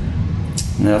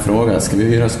 När jag frågar, ska vi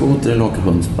hyra skoter eller åka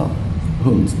hundspann?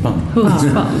 Hundspann.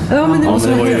 Ja, men det var så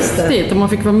häftigt. Och man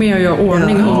fick vara med och göra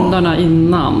ordning hundarna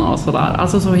innan och sådär.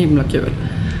 Alltså så himla kul.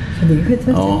 Det är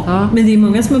skithäftigt. Men det är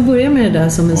många som har börjat med det där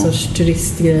som en sorts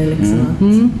turistgrej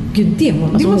liksom. Gud, det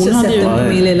måste jag sätta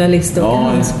på min lilla lista.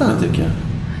 Ja, det tycker jag.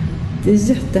 Det är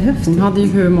jättehäftigt. Hon hade ju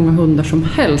hur många hundar som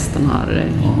helst den här.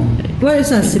 Var det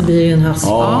sån här Sibirien Husky?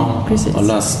 Ja, precis.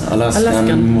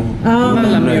 Alaskan.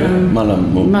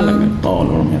 Malamute. Ja,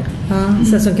 vad de heter.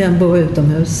 Så som kan bo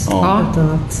utomhus utan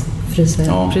att frysa.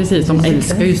 Ja, precis. De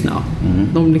älskar ju snö.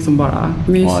 De liksom bara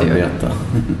myser ju.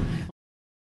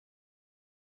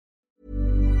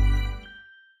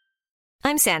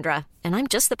 I'm Sandra, and I'm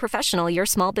just the professional your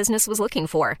small business was looking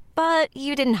for. But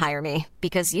you didn't hire me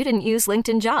because you didn't use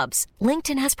LinkedIn Jobs.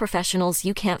 LinkedIn has professionals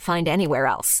you can't find anywhere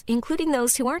else, including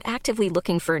those who aren't actively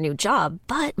looking for a new job,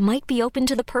 but might be open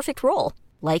to the perfect role,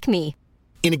 like me.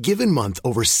 In a given month,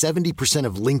 over 70%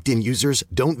 of LinkedIn users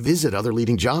don't visit other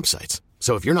leading job sites.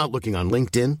 So if you're not looking on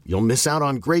LinkedIn, you'll miss out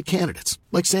on great candidates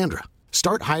like Sandra.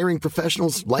 Start hiring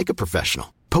professionals like a professional.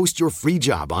 Post your free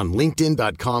job on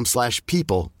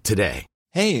linkedin.com/people today.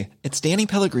 Hey, it's Danny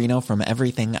Pellegrino from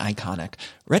Everything Iconic.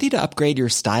 Ready to upgrade your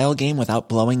style game without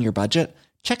blowing your budget?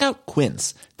 Check out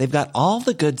Quince. They've got all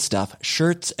the good stuff,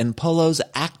 shirts and polos,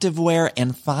 activewear,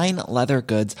 and fine leather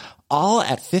goods, all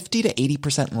at 50 to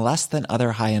 80% less than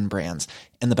other high-end brands.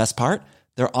 And the best part?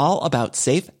 They're all about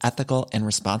safe, ethical, and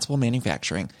responsible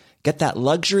manufacturing. Get that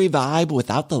luxury vibe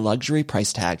without the luxury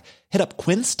price tag. Hit up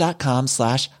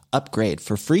quince.com/upgrade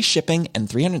for free shipping and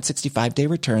 365-day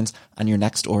returns on your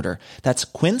next order. That's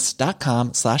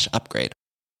quince.com/upgrade.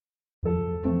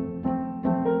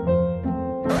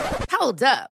 Hold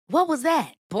up. What was that?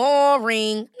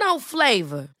 Boring. No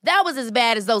flavor. That was as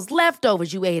bad as those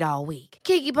leftovers you ate all week.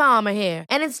 Keke Palmer here,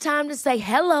 and it's time to say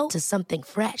hello to something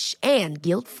fresh and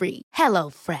guilt-free. Hello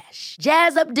Fresh.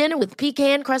 Jazz up dinner with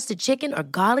pecan-crusted chicken or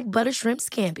garlic butter shrimp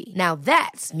scampi. Now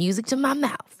that's music to my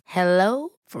mouth. Hello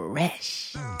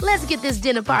Fresh. Let's get this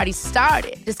dinner party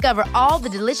started. Discover all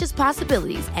the delicious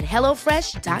possibilities at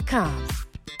hellofresh.com.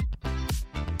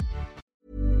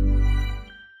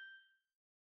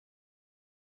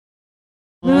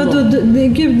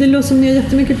 Gud, det låter som ni har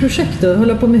jättemycket projekt då.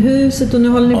 Hålla på med huset och nu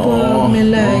håller ni på med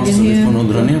lägenhet. Ja, så vi får nog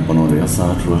dra ner på någon resa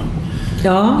här, tror jag.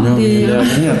 Ja, det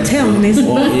är tennis.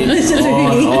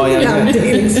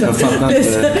 Jag fattar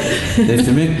inte. Det är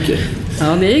för mycket.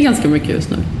 Ja, det är ganska mycket just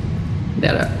nu. Det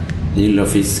är det. Jag gillar att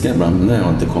fiska ibland, men jag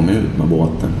har inte kommit ut med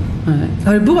båten. Nej.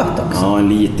 Har du båt också? Ja, en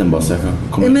liten bara så jag kan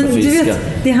komma ut och fiska. Du vet,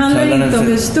 det handlar inte om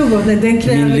hur stor båt, den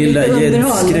kräver min lilla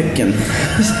gäddskräcken.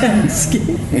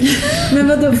 Men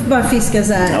vadå, bara fiska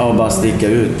så här? Ja, bara sticka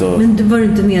ut. Och... Men var du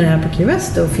inte nere här på Key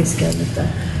West och fiska lite?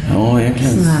 Ja,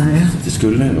 egentligen. Det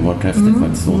skulle ju varit häftigt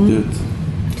faktiskt att åka ut.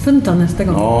 Det får du ta nästa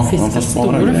gång. Ja, fiska man får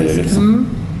spara grejer liksom.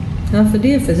 Ja, för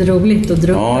det är för roligt att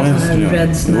dra upp en sån här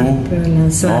red snapper eller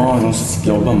en svärd. Ja, de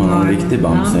jobbar med en riktig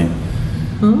bamsing.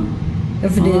 Ja,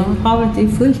 för havet är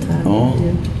fullt här. Ja,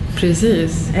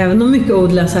 precis. Även om mycket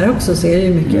odlas här också så är det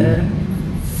ju mycket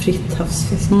fritt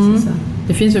havsfiske.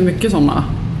 Det finns ju mycket sådana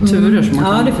turer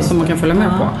som man kan följa med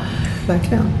på.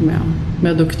 Verkligen.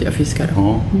 Med duktiga fiskare.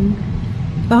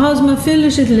 Jaha, så man fyller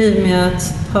sitt liv med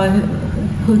att ha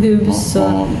hus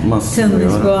och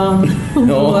tennisban och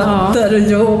båtar och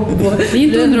jobb. Det är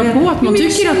inte undra på att man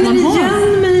tycker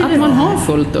att man har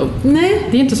fullt upp. Nej.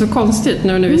 Det är inte så konstigt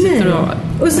nu när vi sitter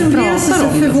och sen blir jag så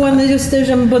förvånad just det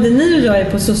som både ni och jag är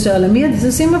på sociala medier.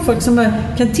 Så ser man folk som bara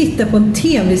kan titta på en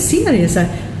tv-serie så här,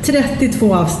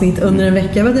 32 avsnitt under en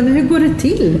vecka. Men hur går det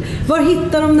till? Var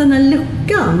hittar de den här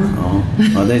luckan?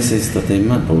 Ja, det är sista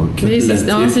timmen på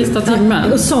kvällen. Sista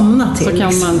timmen. Och somna till. Så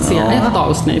kan man se ett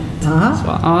avsnitt.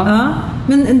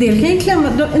 Men en del kan ju klämma.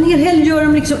 En hel helg gör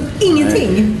de liksom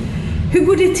ingenting. Hur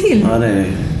går det till?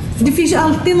 Det finns ju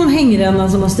alltid någon hängränna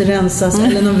som måste rensas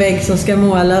eller någon vägg som ska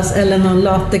målas eller någon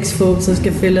latexfot som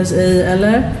ska fyllas i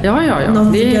eller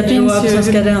någon garderob som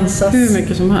ska rensas. Hur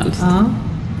mycket som helst.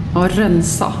 Ja,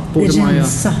 rensa borde man ju.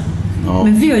 Ja.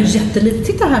 Men vi har jättelite.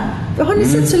 Titta här. Har ni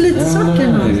sett så lite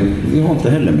saker? Vi har inte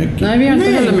heller mycket. Nej, vi har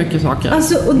inte heller mycket saker.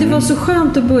 Alltså, och det var så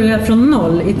skönt att börja från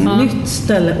noll i ett nytt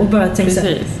ställe och bara tänka så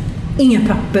här, inga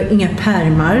papper, inga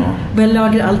pärmar. Börja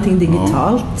lagra allting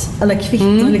digitalt. Alla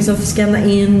kvitton liksom scanna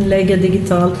in, lägga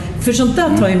digitalt. För sånt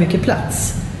där tar ju mycket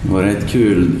plats. Det var rätt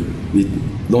kul.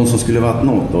 De som skulle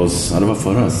vattna åt oss, det var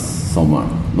förra sommaren.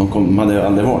 De hade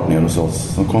aldrig varit ner hos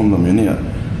oss. Så kom de ju ner.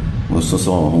 Och så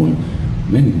sa hon,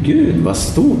 men gud vad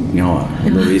stort ni har.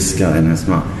 Och då viskade hennes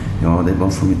man, ja det är bara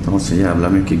för att inte ha så jävla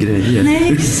mycket grejer.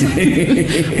 Nej,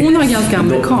 hon har ganska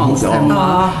amerikanskt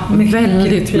hemma.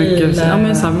 Väldigt mycket,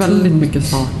 väldigt mycket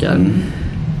saker.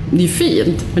 Det är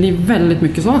fint, men det är väldigt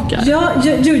mycket saker.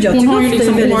 Hon har ju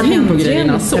liksom ordning på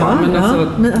grejerna så.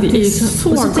 Men det är så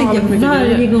galet mycket grejer.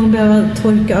 Varje gång behöva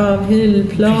torka av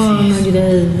hyllplan och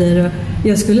grejer. Och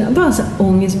jag skulle bara så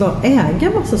ångest bara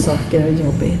äga massa saker och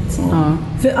jobbigt.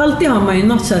 För alltid har man ju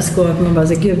något så här skåp man bara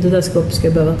säger, gud det där skåpet ska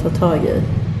jag behöva ta tag i.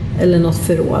 Eller något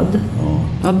förråd.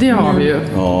 Ja, det har vi ju.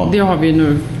 Det har vi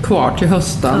nu kvar till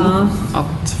hösten.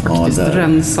 Att faktiskt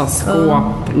rensa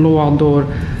skåp, lådor.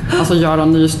 Alltså göra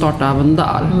en nystart även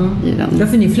där. I den. Ja,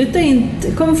 för ni flyttar in,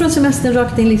 kommer från semestern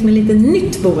rakt in liksom i lite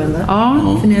nytt boende.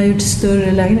 För ni har gjort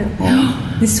större lägenhet.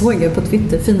 Det såg jag på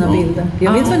Twitter, fina bilder.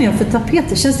 Jag vet vad ni har för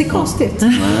tapeter. Känns det konstigt?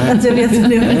 Att jag vet vad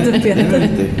ni har för tapeter.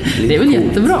 Det är väl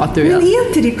jättebra att du vet. Men är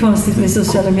inte det konstigt med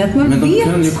sociala medier? Men de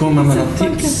kan ju komma med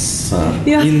några tips.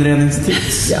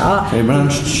 Inredningstips.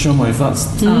 Ibland kör man ju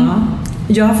fast.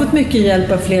 Jag har fått mycket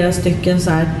hjälp av flera stycken så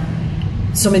här.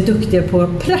 som är duktiga på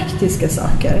praktiska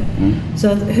saker. Så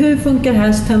att, hur funkar det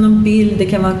här? Så ta någon bild, det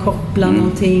kan vara koppla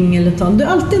någonting eller ta. Det är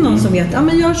alltid någon som vet,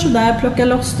 men gör så där, plocka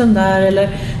loss den där eller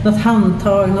något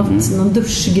handtag, någon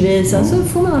duschgrej, så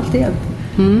får man alltid hjälp.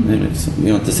 Det är liksom,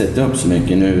 vi har inte sett upp så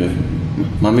mycket nu.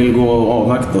 Man vill gå och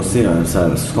avvakta och se så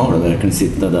här, ska det verkligen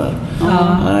sitta där?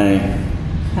 Nej,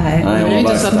 det är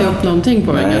inte så att det är upp någonting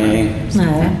på väggen.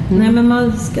 Nej, men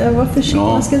man ska vara försiktig.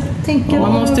 Man ska tänka.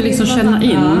 Man måste liksom känna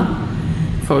in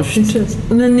först. Precis.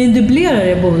 Men ni dubblerar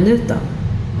er boendeyta?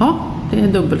 Ja, det är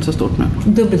dubbelt så stort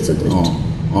nu. Dubbelt så dyrt.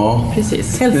 Ja,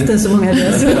 precis. Hälften så många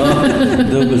resor.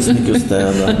 Dubbelt så mycket att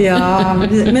städa. Ja,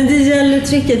 men det gäller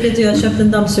tricket. Vet du, jag köpte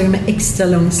en dammsugare med extra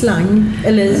lång slang.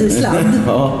 Eller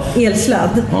sladd.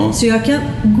 Elsladd. Så jag kan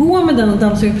gå med den och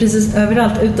dammsuga precis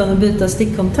överallt utan att byta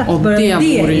stickkontakt. Och bara det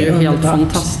vore ju helt underbart.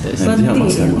 fantastiskt.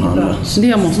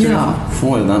 Det måste vi ha.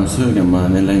 Får jag dammsuga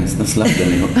med den längsta sladden?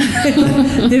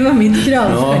 Det var mitt krav.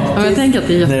 Ja, jag tänker att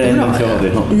det är jättebra.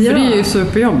 För det är ju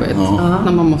superjobbigt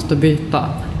när man måste byta.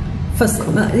 Fast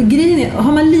grejen är,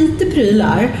 har man lite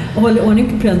prylar och håller ordning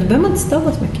på prylarna, då behöver man inte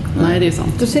städa så mycket. Nej, det är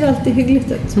sant. Då ser det alltid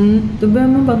hyggligt ut. Då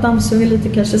behöver man bara dammsuga lite,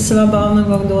 kanske svabba av någon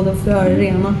gång då för att höra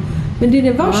rena. Men det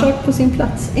är var sak på sin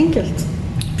plats. Enkelt.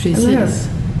 Precis.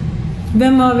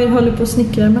 Vem av er håller på att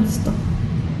snickra mest då?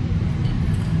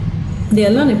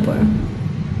 Delar ni på det?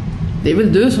 Det är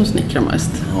väl du som snickrar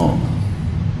mest? Ja,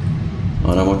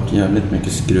 det har varit jävligt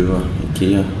mycket skruva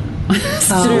Ikea.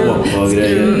 Skruv och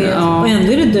grejer. Och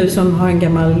ändå är det du som har en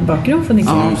gammal bakgrund från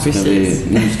Ikea. Ja, precis.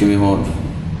 Nu ska vi ha...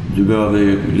 Du behöver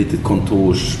ju lite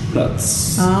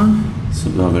kontorsplats. Så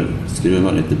du behöver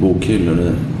skruva lite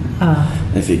bokhyllor.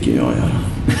 Det fick ju jag göra.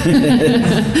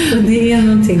 Och det är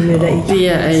någonting med dig. Det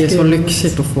är ju så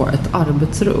lyxigt att få ett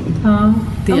arbetsrum.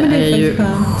 Det är ju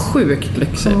sjukt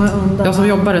lyxigt. Jag som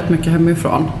jobbar rätt mycket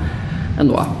hemifrån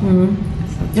ändå.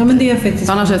 Ja, men det är faktiskt...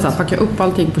 Annars är det så här, packa upp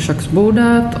allting på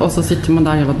köksbordet och så sitter man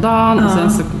där hela dagen och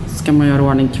sen så ska man göra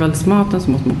ordning kvällsmaten,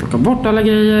 så måste man plocka bort alla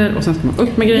grejer och sen ska man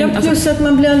upp med grejer. Ja, plus att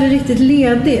man blir aldrig riktigt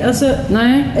ledig. Alltså,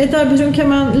 ett arbetsrum kan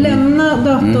man lämna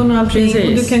datorn och allting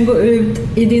och du kan gå ut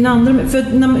i din andra... För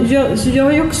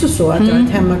jag är ju också så att jag har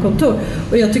ett hemmakontor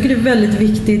och jag tycker det är väldigt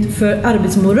viktigt för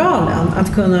arbetsmoralen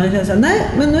att kunna säga nej,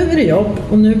 men nu är det jobb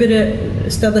och nu är det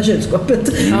städa kylskåpet.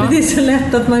 Det är så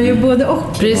lätt att man gör både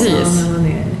och. Precis.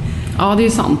 Ja, det är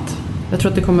sant. Jag tror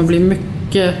att det kommer bli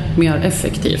mycket mer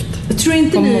effektivt. Jag tror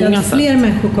inte ni att fler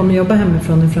människor kommer jobba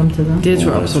hemifrån i framtiden? Det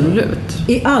tror jag absolut.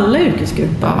 I alla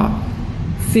yrkesgrupper?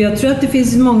 För jag tror att det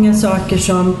finns många saker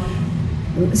som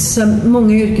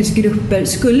många yrkesgrupper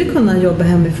skulle kunna jobba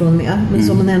hemifrån med, men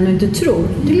som man ännu inte tror.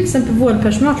 Till exempel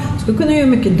vårdpersonal skulle kunna göra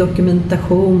mycket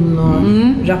dokumentation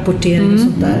och rapportering och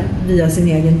sånt där via sin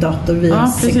egen dator, via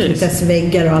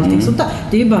sekretessväggar och allting sånt där.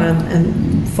 Det är ju bara en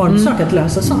formsak att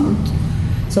lösa sånt.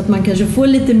 Så att man kanske får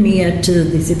lite mer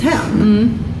tid i sitt hem.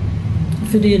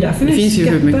 För det är ju därför det finns ju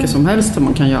hur mycket som helst som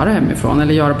man kan göra hemifrån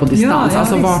eller göra på distans,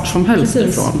 alltså vart som helst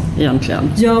ifrån egentligen.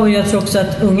 Ja, och jag tror också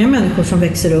att unga människor som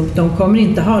växer upp, de kommer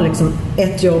inte ha liksom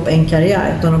ett jobb, en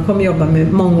karriär, utan de kommer jobba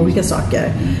med många olika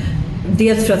saker.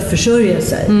 Dels för att försörja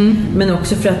sig, men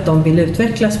också för att de vill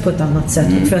utvecklas på ett annat sätt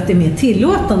och för att det är mer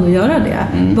tillåtande att göra det.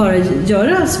 Bara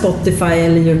göra Spotify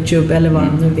eller YouTube eller vad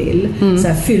de nu vill. Så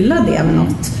här, fylla det med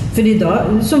något. För idag,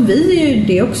 som vi är ju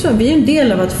det också, vi är en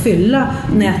del av att fylla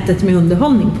nätet med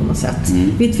underhållning på något sätt.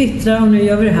 Vi twittrar och nu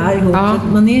gör vi det här ihop.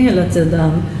 Man är hela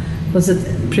tiden på ett sätt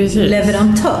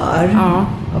leverantör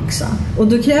också. Och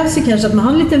då krävs det kanske att man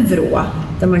har en liten vrå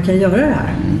där man kan göra det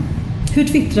här. Hur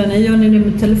twittrar ni? Gör ni det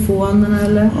med telefonen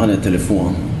eller? Ja, det är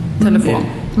telefon.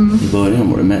 I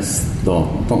början var det mest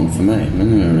datorn för mig, men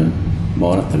nu är det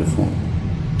bara telefon.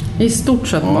 I stort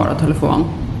sett bara telefon.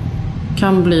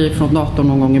 Kan bli från datorn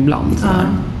någon gång ibland.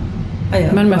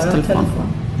 Men mest telefon.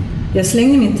 Jag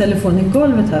slängde min telefon i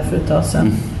golvet här för ett tag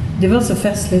sedan. Det var så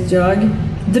festligt. Jag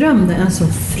drömde en så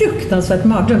fruktansvärt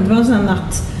mardröm. Det var en sån här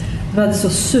natt. Det var så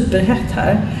superhett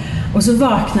här. Och så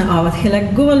vaknade jag av att hela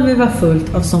golvet var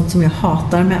fullt av sånt som jag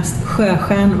hatar mest.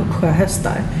 Sjöstjärnor och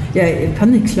sjöhästar. Jag är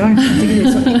panikslagen. Jag tycker det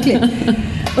är så äckligt.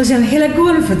 Och sen hela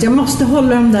golvet fullt. Jag måste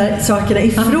hålla de där sakerna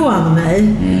ifrån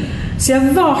mig. Så jag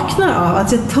vaknar av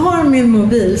att jag tar min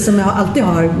mobil som jag alltid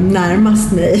har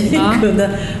närmast mig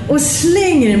och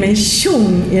slänger mig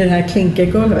tjong i det här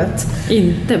klinkergolvet.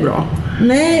 Inte bra.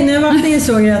 Nej, när jag vaknade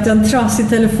såg jag att jag har en trasig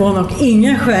telefon och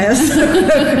inga sjöhästar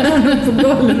på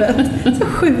golvet. Så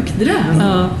sjuk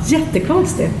dröm.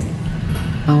 Jättekonstigt.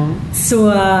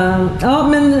 Så,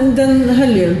 men den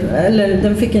höll ju, eller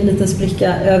den fick en liten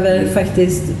spricka över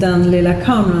faktiskt den lilla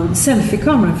kameran,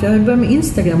 selfie-kameran, för jag har ju börjat med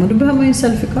Instagram och då behöver man ju en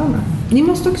selfie-kamera. Ni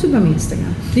måste också börja med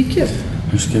Instagram, det är kul.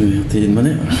 Hur ska vi ha tid med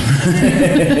det?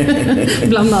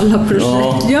 Bland alla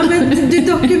projekt. Ja, men du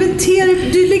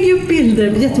dokumenterar, du lägger upp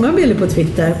bilder, jättemånga bilder på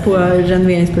Twitter på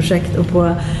renoveringsprojekt och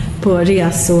på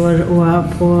resor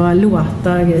och på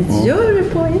låtar. Gör det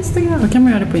på Instagram. Då kan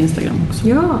man göra det på Instagram också.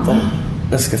 Ja.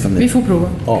 Jag ska fundera. Vi får prova.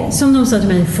 Ja. Som de sa till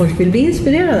mig, folk vill bli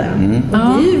inspirerade. Och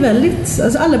det är ju väldigt,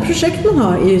 alltså alla projekt man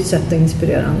har är ju sätt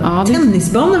inspirerande. Ja,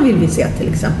 Tennisbanan vill vi se till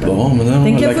exempel. Ja, men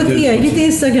den kan få ett eget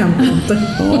Instagram-konto.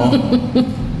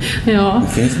 Ja.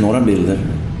 Det finns några bilder.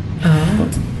 Ja.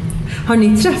 Har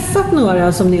ni träffat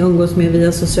några som ni umgås med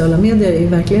via sociala medier i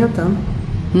verkligheten?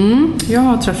 Jag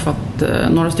har träffat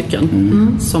några stycken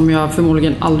som jag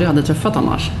förmodligen aldrig hade träffat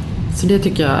annars. Så det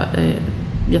tycker jag är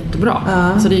jättebra.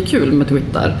 Så det är kul med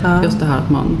Twitter. Just det här att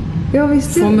man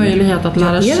får möjlighet att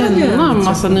lära känna en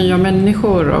massa nya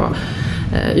människor. Och,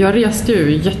 jag reste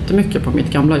ju jättemycket på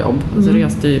mitt gamla jobb. Alltså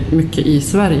reste mycket i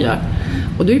Sverige.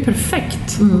 Och det är ju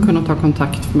perfekt att kunna ta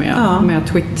kontakt med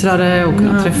twittrare och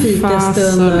kunna träffas.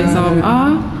 Och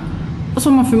liksom, och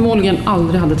som man förmodligen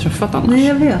aldrig hade träffat annars. Nej,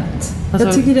 jag vet. Alltså,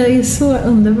 jag tycker det är så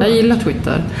underbart. Jag gillar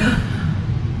Twitter.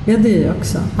 Ja, det är jag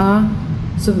också.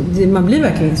 Så man blir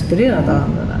verkligen inspirerad av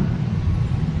andra där.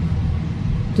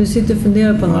 Du sitter och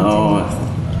funderar på någonting.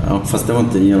 Ja, fast det var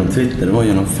inte genom Twitter, det var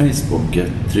genom Facebook. Jag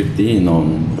tryckte in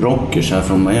någon rockers här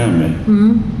från Miami.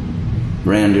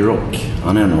 Randy Rock.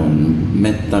 Han är någon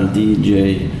metal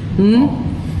DJ. Ja.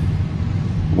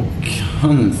 Och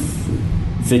han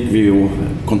fick vi ju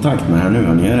kontakt med här nu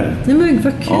här nere. Nej, men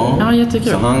vad kul. Ja,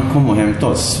 jättekul. Så han kom och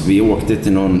hämtade oss. Vi åkte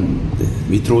till någon,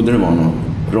 vi trodde det var någon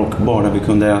rockbar där vi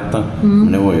kunde äta.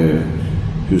 Men det var ju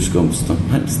hur skumt som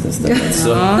helst istället. Så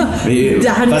det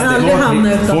hade aldrig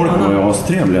hamnat utan folk var ju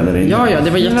astrevliga där inne. Ja,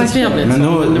 det var jättetrevligt. Men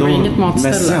då, det var inget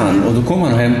matställe. Och då kom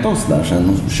han och hämtade oss där sen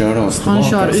och körde oss tillbaka. Han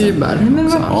kör Uber. Men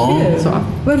vad kul.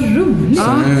 Vad roligt.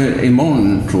 Så nu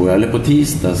imorgon tror jag, eller på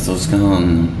tisdag, så ska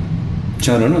han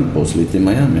köra runt på oss lite i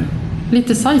Miami.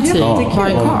 Lite sightseeing by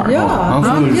car. Han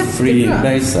får väl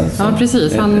freebase. Ja,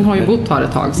 precis. Han har ju bott här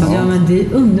ett tag. Så. Ja, men det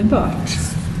är underbart.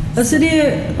 Alltså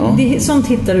sånt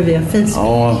hittar du via Facebook.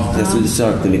 Ja, jag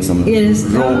sökte liksom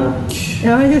rock.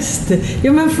 Ja, just det.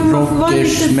 Ja, men får man få vara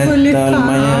lite full i fan.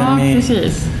 Miami. Ja,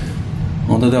 precis.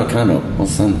 Och då dök han upp och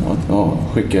sen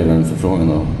skickade jag en förfrågan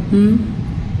då.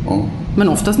 Ja. Men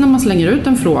oftast när man slänger ut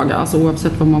en fråga, alltså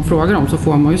oavsett vad man frågar om, så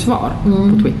får man ju svar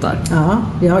på Twitter.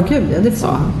 Ja, gud, det får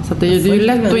man. Så det är ju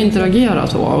lätt att interagera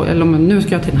så. Eller om nu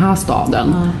ska jag till den här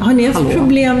staden. Har ni haft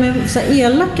problem med så här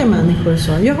elaka människor?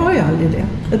 Så? Jag har ju aldrig det.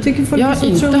 Jag tycker folk är så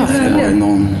otroligt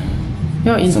vänliga.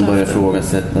 Jag har inte som börjar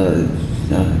ifrågasätta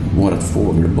vårt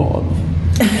fågelbad.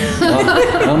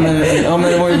 Men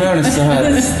det var ju världens så här.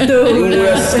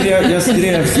 Jag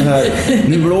skrev så här: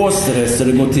 nu blåser det så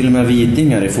det går till och med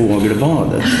vitingar i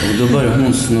fågelbadet. Och då börjar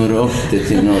hon snurra upp det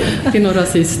till något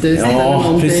rasistiskt.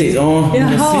 Ja, precis. Ja,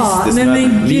 rasistiskt.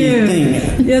 Men viting.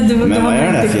 Men vad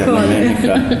är det för jävla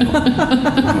människa?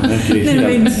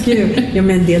 Nej, men gud. Ja,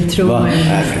 men en del tror man ju.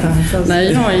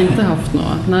 Nej, jag har inte haft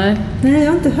något. Nej, jag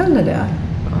har inte heller det.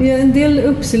 En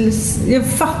del jag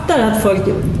fattar att folk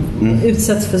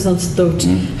utsätts för sånt stort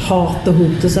hat och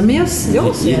hot och så, men jag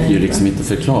det gick ju liksom inte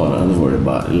förklara, då var det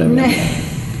bara nej.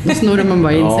 Då snurrar man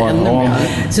bara in sig ännu mer.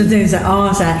 Så det är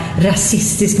så här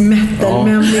rasistisk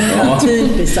metal-människa,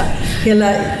 typiskt så här.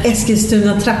 Hela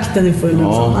Eskilstuna-trakten är full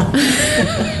av sådana.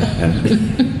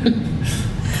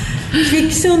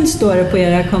 Kvicksund står det på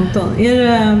era konton. Är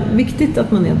det viktigt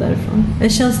att man är därifrån?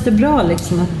 Känns det bra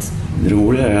liksom att... Det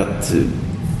roliga är att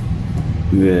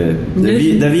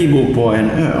där vi bor på en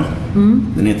ö,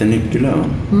 den heter Nyckelön,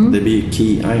 det blir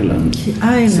Key Island.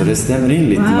 Så det stämmer in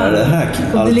lite med det här.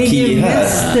 Och det ligger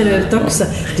västerut också.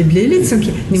 Det blir lite som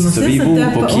ni måste. Så vi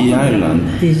bor på Key Island.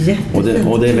 Det är jättefint.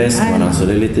 Och det är Västmanland, så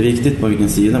det är lite viktigt på vilken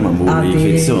sida man bor i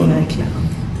Kvicksund.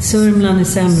 Sörmland är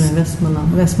sämre än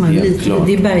Västmanland lite,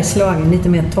 det är Bergslagen, lite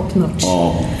mer top notch.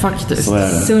 Ja, faktiskt. Så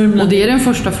är det. Och det är den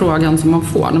första frågan som man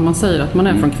får när man säger att man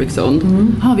är från Kvicksund.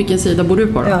 Vilken sida bor du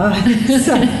på då? Ja,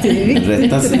 exakt. Det är viktigt.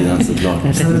 Rätta sidan såklart.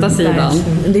 Rätta sidan.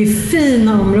 Det är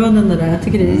fina områden det där. Jag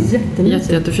tycker det är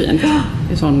jättemysigt. Jättefint. Det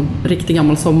är en sån riktig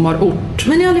gammal sommarort.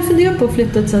 Men jag har aldrig funderat på att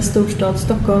flytta till så här storstad.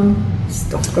 Stockholm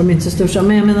är inte så storstad,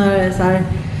 men jag menar så här...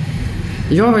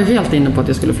 Jag var ju helt inne på att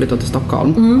jag skulle flytta till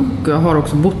Stockholm. Och jag har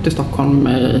också bott i Stockholm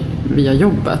via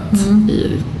jobbet i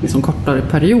liksom kortare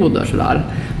perioder. Sådär.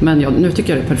 Men nu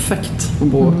tycker jag det är perfekt att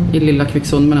bo i lilla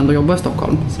Kvicksund men ändå jobba i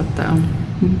Stockholm. Så att,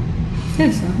 är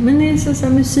det så? Men det är så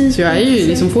här musik. Så jag är ju,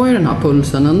 liksom, får ju den här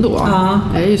pulsen ändå.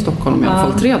 Jag är ju i Stockholm i alla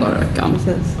fall 3 dagar i veckan.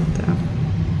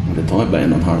 Och det tar bara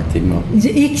 1,5 timme.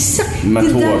 Exakt. Med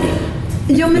tåg.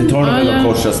 Ja, men... Du tar det väl att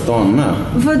korsa stan med?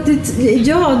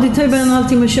 Det tar ju bara en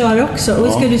halvtimme att köra också.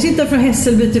 Och ska du sitta från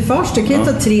Hässelby till Farsta, det kan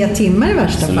ta 3 timmar i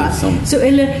värsta fall. Så,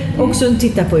 eller också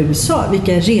titta på USA,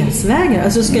 vilka resvägar.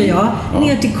 Alltså ska jag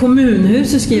ner till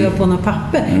kommunhus och skriva på några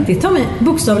papper. Det tar mig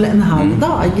bokstavligen en halv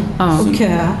dag och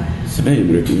kö. Så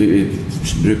vi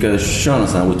brukar köra en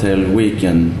sån här hotell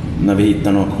weekend när vi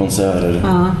hittar några konserter.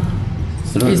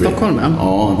 I Stockholm,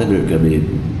 ja, det brukar bli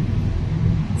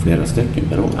flera stycken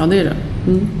per år. Ja, det är det.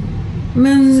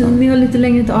 Men ni har lite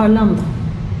längre till Arlanda.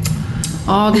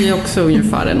 Ja, det är också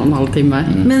ungefär 1,5 timme.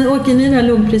 Men åker ni det här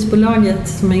lågprisbolaget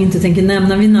som jag inte tänker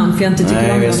nämna vid namn för jag inte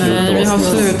tycker om det? Nej, vi har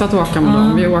slutat åka med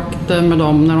dem. Vi åkte med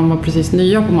dem när de var precis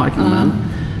nya på marknaden.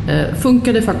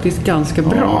 Funkade faktiskt ganska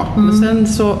bra. Men sen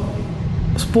så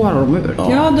spårar de ur.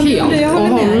 Ja, jag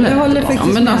håller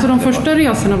faktiskt men alltså de första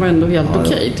resorna var ändå helt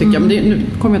okej, tycker jag. Men nu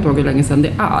kommer jag inte ihåg hur länge sedan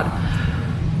det är.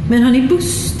 Men har ni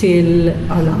buss till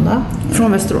Arlanda?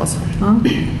 Från Västerås. Ja.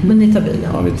 Men ni tar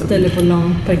bilen? Ställer på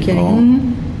lång parkering?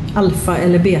 Alfa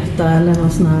eller Beta eller någon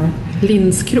sån här...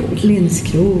 Linskrog,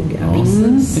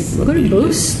 precis. Går det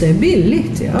buss? Det är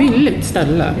billigt. Ja. Billigt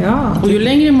ställe. Ja. Och ju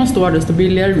längre man står desto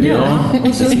billigare blir det.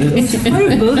 Och så har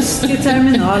du buss till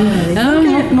terminalen.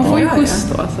 Man får ju skjuts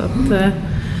då. Så att,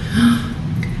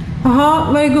 Jaha,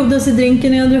 vad är godaste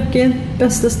drinken ni har druckit?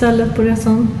 Bästa stället på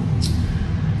resan?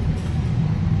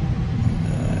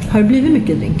 Har det blivit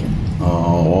mycket drinken?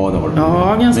 Ja, det har det.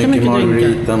 Ja, ganska mycket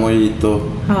margarita, mojito,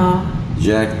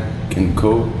 Jack and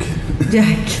Coke.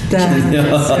 Jack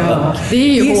Daniels, Det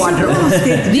är ju hårdrock.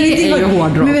 Det är ju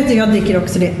hårdrock. Men vet du, jag dricker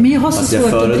också det. Men jag har så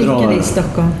svårt att dricka det i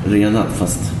Stockholm. Renat,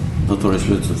 fast då tar det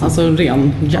slut. Alltså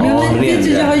ren Jack.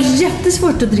 Jag har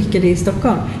jättesvårt att dricka det i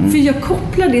Stockholm. För jag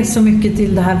kopplar det så mycket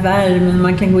till det här värmen.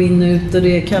 Man kan gå in och ut och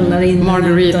det är kallare in.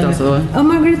 Margarita alltså. Ja,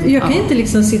 Margarita. Jag kan inte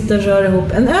liksom sitta och röra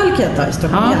ihop. En öl kan jag ta i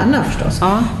Stockholm, gärna förstås.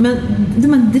 Men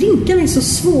de här drinkarna är så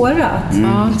svåra att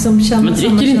liksom känna. Man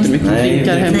dricker inte mycket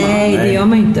drinkar hemma. Nej, det gör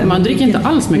man inte. Man dricker inte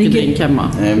alls mycket drink hemma.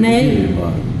 Nej.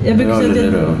 Jag brukar säga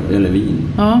att eller vin.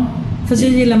 Ja. Fast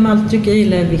jag gillar maltdryck, jag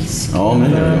gillar whisky. Ja,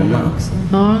 men det gör jag också.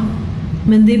 Ja.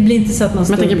 Men det blir inte så att man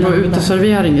står. Men jag tänker på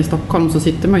uteservering i Stockholm så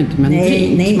sitter man ju inte med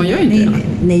en drink. Man gör ju inte det.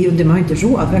 Nej, det har inte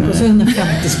råd. Det kostar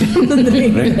 150 spänn en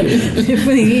drink. Det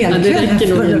får ni helt. Det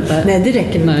räcker nog inte. Nej, det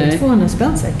räcker inte. 200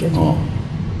 spänn säkert. Ja.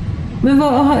 Men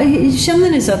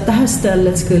känner ni så att det här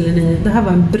stället det här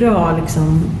var en bra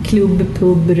liksom, klubb,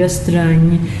 pub,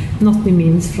 restaurang, något ni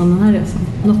minns från den här resan?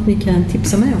 Något ni kan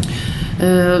tipsa mig om?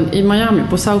 I Miami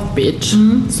på South Beach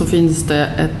så finns det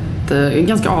ett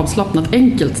ganska avslappnat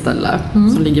enkelt ställe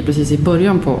som ligger precis i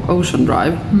början på Ocean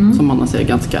Drive som annars är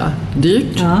ganska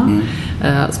dyrt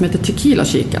som heter Tequila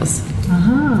Chicas.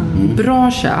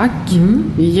 Bra käk,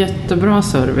 jättebra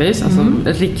service, alltså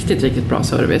riktigt, riktigt bra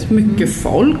service, mycket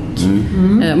folk,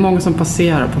 många som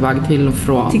passerar på väg till och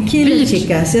från Tequila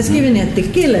Chicas, jag skriver ner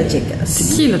Tequila Chicas.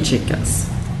 Tequila Chicas.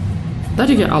 Där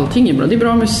tycker jag allting är bra. Det är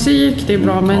bra musik, det är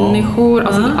bra människor,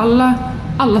 alltså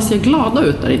alla ser glada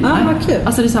ut där inne. Ja, vad kul.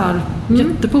 Alltså det är så här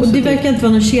jättepositivt. Och det verkar inte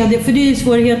vara någon kedja, för det är ju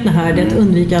svårigheten här, det är att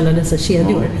undvika alla dessa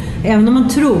kedjor. Även om man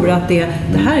tror att det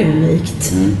här är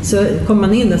unikt, så kommer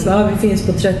man in där så vi finns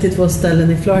på 32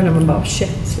 ställen i Florida, man bara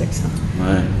shit liksom.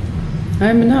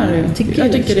 Nej, men här jag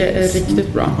tycker det är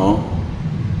riktigt bra. Ja.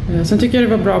 Sen tycker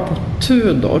jag det var bra på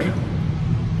Tudor.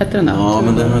 Hette den där? Ja,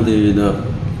 Tudor. Men den hade ju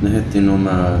det hette ju någon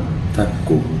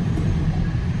taco.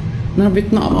 Den har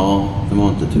bytt namn. Ja, det var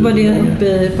inte Tudor. Var det uppe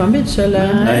i Palm Beach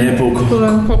eller? Nej, det är på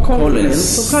Collins. På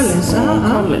Collins,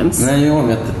 Collins. Nej, jag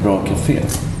vet ett bra café.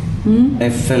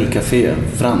 FL Café,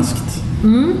 franskt.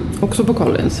 Också på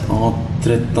Collins. Ja,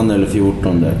 13 eller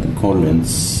 14 där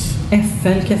Collins.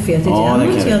 FL Café. Ja,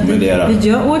 det kan jag rekommendera.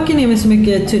 Jag åker ner med så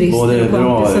mycket turister både och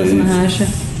kompisar som här. Så.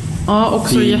 Ja,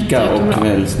 också fika och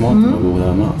kvällsmat var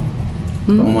goda med.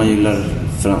 Om man gillar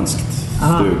franskt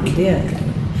stuk. Det är det.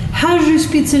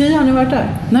 Harrys pizzeria, har ni varit där?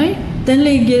 Nej. Den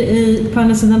ligger på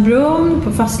andra sidan bron,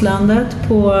 på fastlandet,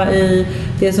 i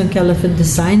det som kallas för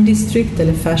Design District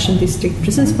eller Fashion District,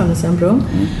 precis på andra sidan bron.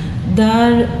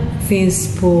 Där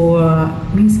finns jag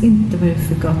minns inte vad det är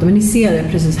för gata, men ni ser det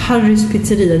precis, Harrys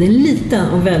pizzeria. Det är en liten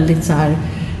och väldigt så här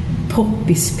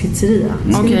poppis pizzeria.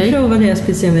 Ska ni prova deras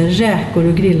pizzeria med räkor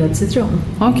och grillad citron?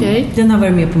 Den har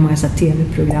varit med på många så här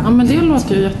tv-program. Ja, men det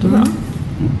låter ju jättebra.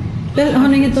 Har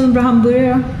ni inget om bra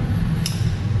hamburgare?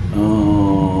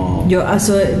 Ja,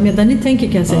 alltså, medan ni tänker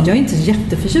kan jag säga att jag är inte så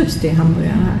jätteförtjust i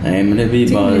hamburgare här. Nej, men det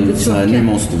blir bara så här, nu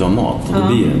måste vi ha mat.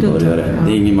 Det blir en burgare.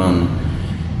 Det är ingen man...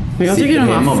 Men jag tycker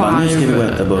de har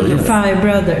Five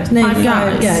Brothers. Nej,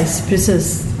 Five Guys.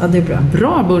 Precis. Ja, det är bra.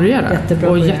 Bra burgare. Jättebra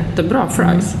och burgare. jättebra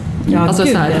fries. Ja, alltså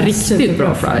så här riktigt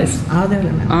bra fries. Ja, det håller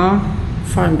jag med. Ja,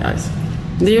 Five Guys.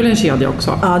 Det är ju en kedja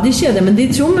också. Ja, det är kedja, men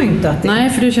det tror man ju inte att det är. Nej,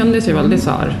 för det kändes ju väldigt så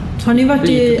här. Har ni varit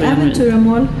i Aventura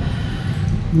Mall?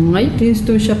 Nej. Det är en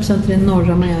stor köpcenter i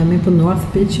norra Miami, på North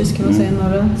Beaches kan man säga,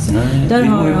 norra. Nej, där vi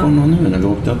har ju någon nu när vi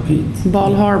åkte upp hit.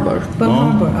 Bal Harbor.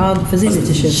 Ja, för det är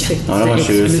lite tjusigt. Ja, det var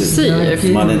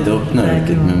tjusigt. Man hade inte öppnat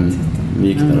riktigt, men vi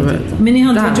gick där och tittade. Men ni har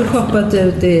inte varit och shoppat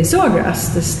ut i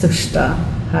Sawgrass, det största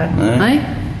här? Nej.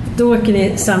 Då åker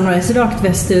ni Sunrise rakt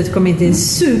västerut, kommer in till en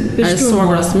superstor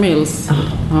Sawgrass Mills.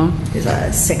 Ja. Det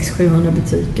är 600-700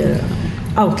 butiker.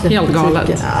 Helt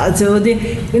galet. Alltså,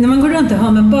 när man går runt och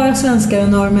har man bara svenskar och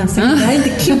norrmän, så det är inte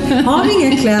klokt. Har vi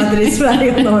inga kläder i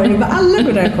Sverige och Norge, men alla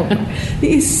går där och kommer.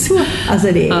 Det är så, alltså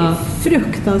det är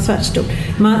fruktansvärt stort.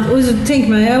 Och så tänker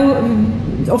man,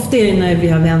 ofta är det när vi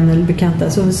har vänner eller bekanta,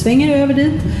 så svänger det över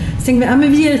dit. Så tänker vi,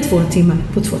 men vi ger det 2 timmar.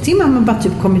 På 2 timmar har man bara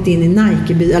typ kommit in i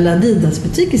Nike eller Adidas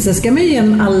butiker, så ska man ju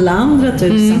igenom alla andra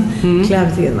tusen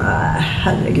kläder.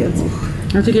 Herregud.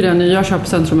 Jag tycker det nya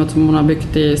köpcentrumet som hon har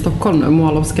byggt i Stockholm nu,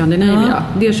 Mall of Scandinavia,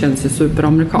 det känns ju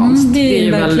superamerikanskt. Det är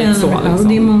ju väldigt så. Liksom.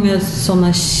 Det är många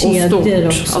sådana kedjor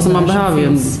också. Alltså man behöver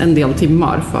ju en del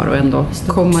timmar för att ändå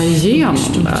komma igenom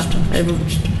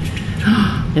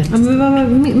det.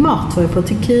 Men mat var ju på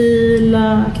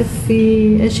Tequila,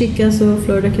 Café, Chicas och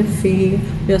Florida Café.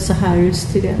 Vi har så Harris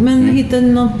till det. Men hittade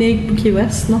ni något på Key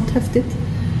West, något häftigt?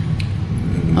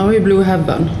 Ja, i Blue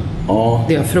Heaven. Ja.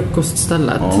 Det är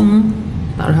frukoststället.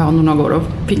 Där hönorna går och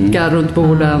pickar runt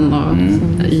borden. Och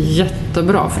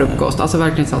jättebra frukost. Alltså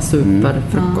verkligen så här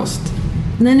superfrukost.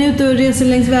 När ni är ute och reser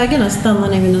längs vägarna stannar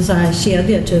ni vid någon så här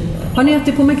kedja typ. Har ni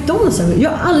ätit på McDonald's? Jag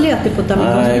har aldrig ätit på ett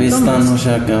amerikanskt McDonald's. Nej, vi stannar och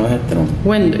käkar, vad heter de?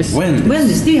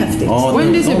 Wendy's, det är häftigt. Ja,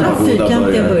 Wendy's är bra.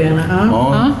 Fyrkantiga burgarna.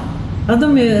 Ja, det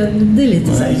är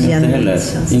lite så här jämnt.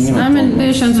 Nej, men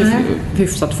det känns ju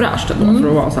hyfsat fräscht ändå för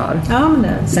att vara så här. Ja,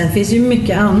 men sen finns ju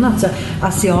mycket annat. Så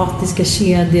asiatiska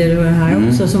kedjor och det här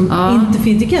också som inte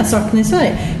finns. Det kan jag sakna i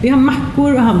Sverige. Vi har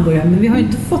mackor och hamburgare, men vi har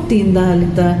inte fått in det här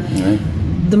lite...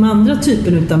 De andra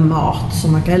typen av mat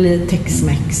som man kan, eller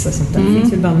Tex-Mex och sånt där. Det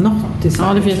finns väl bara något i Sverige.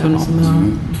 Ja, det finns väl något.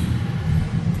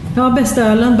 Ja, bästa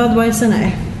ölen, Budweiser,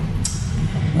 nej.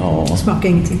 Ja. Smakar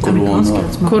ingenting.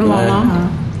 Corona.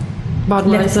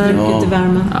 Budweiser. Lättdrucket i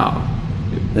värmen. Ja.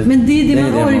 Men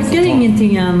man orkar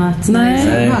ingenting annat.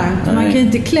 Nej. Man kan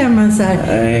inte klämma så här.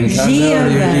 En kall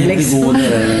är ju lite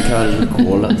godare än en kall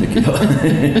cola, tycker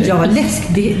jag. Ja, läsk,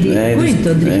 det går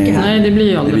inte att dricka här. Nej, det blir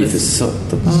ju aldrig. Det blir för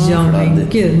sött och ja, men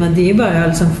gud, men det är bara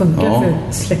öl som funkar för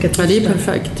att släcka törsten. Ja, det är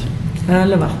perfekt.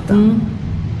 Öl och vatten.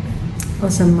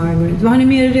 Och sen Margaret. Vad har ni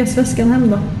mer i resväskan hem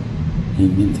då?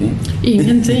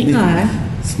 Ingenting. Nej.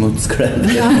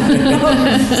 Smutskläder. Ja.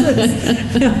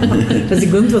 Fast det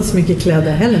går inte åt så mycket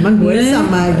kläder heller. Man går i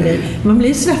samma grej. Man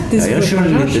blir svettig. Jag körde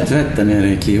lite tvätt där nere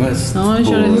i Key West. Ja, jag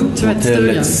körde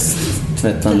tvättstugan.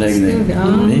 Tvättanläggning.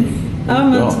 Ja,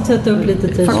 men tvätta upp lite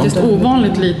tid. Faktiskt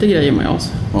ovanligt lite grejer med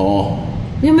oss. Ja.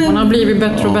 Man har blivit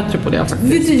bättre och bättre på det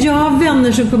faktiskt. Vet du, jag har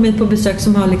vänner som kommer hit på besök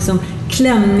som har liksom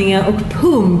klänningar och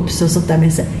pumps och sånt där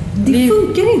med sig. Det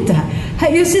funkar inte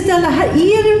här. Jag sitter alla, här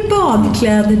är det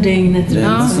badkläder dygnet.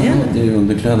 Det är ju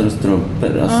underkläder och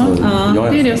strumpor. Alltså,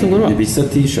 det är det som går bra. Det är vissa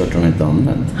t-shirts de inte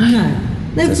använt.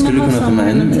 Nej, jag skulle kunna ta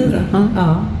med ännu mindre.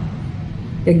 Ja,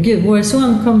 gud, vår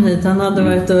son kom hit. Han hade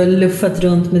varit och luffat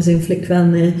runt med sin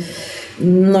flickvän i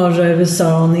norra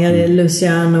USA och ner i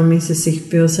Louisiana och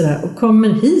Mississippi och sådär, och kommer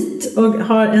hit och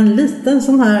har en liten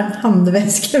sån här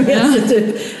handväska med sig typ,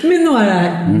 med några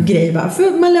grejer,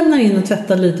 för man lämnar in och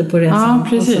tvättar lite på resan. Ja,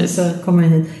 precis. Och sen så kommer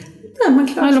man hit. Nej, man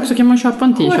klarar eller också kan man köpa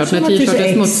en t-shirt när t-shirt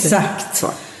är smutsig. Exakt.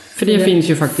 För det finns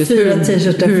ju faktiskt 4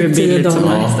 t-shirtar hur billigt som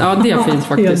helst. Ja, det finns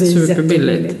faktiskt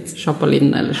superbilligt. Köpa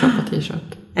linne eller köpa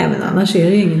t-shirt. Nej, men annars är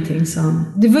det ju ingenting som...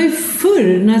 Det var ju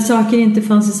förr när saker inte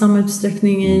fanns i samma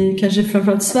utsträckning i kanske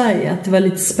framförallt Sverige, att det var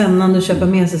lite spännande att köpa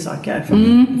med sig saker. För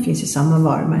det finns ju samma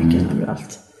varumärken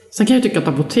överallt. Sen kan jag tycka att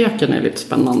apoteken är lite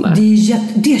spännande.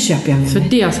 Det köper jag med mig. För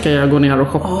det ska jag gå ner och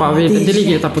shoppa. Det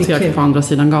ligger ett apotek på andra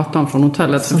sidan gatan från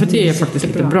hotellet. För det är faktiskt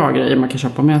lite bra grejer man kan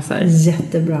köpa med sig.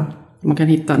 Jättebra. Man kan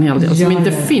hitta en hel del som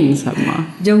inte finns hemma.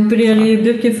 Jag opererade ju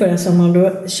buken förra sommaren.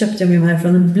 Då köpte jag med mig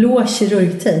härifrån en blå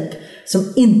kirurgtejp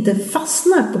som inte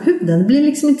fastnar på huden. Det blir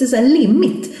liksom inte så här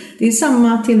limmigt. Det är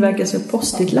samma tillverkare som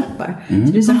post-it-lappar.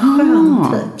 Så det är så skön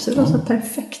tejp. Så det var så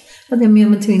perfekt. Hade jag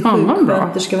med mig till min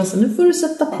sjuksköterska. Nu får du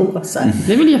sätta på så här.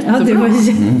 Det är väl jättebra. Ja, det var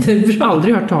jättebra. Jag har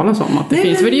aldrig hört talas om att det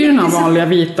finns. För det är ju den här vanliga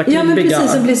vita klibbiga. Ja, men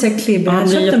precis. Så blir det så här klibbig.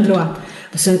 Jag köpte en blå.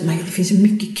 Och så, det finns ju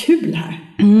mycket kul här.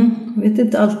 Jag vet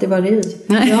inte alltid vad det är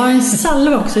i. Jag har en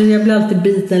salva också. Jag blir alltid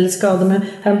biten eller skadad. Men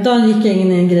häromdagen gick jag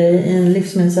in i en grej i en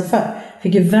livsmedelsaffär.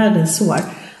 Fick ju världens sår.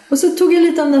 Och så tog jag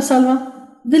lite av den där salvan.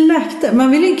 det läkte.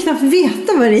 Man vill ju knappt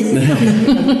veta vad det är.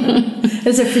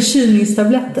 Eller så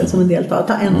förkylningstabletter som en del tar.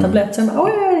 Ta en tablett, sen jag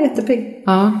är jättepigg.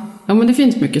 Ja, men det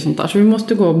finns mycket sånt där. Så vi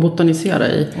måste gå och botanisera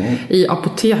i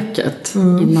apoteket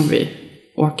innan vi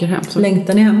åker hem. Så.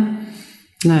 Längtar ni hem?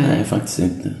 Nej, faktiskt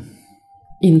inte.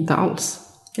 Inte alls.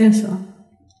 Är det så?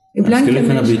 Ibland jag skulle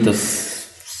kunna byta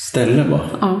ställe bara.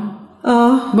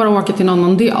 Ja. Bara åka till en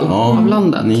annan del av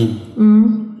landet.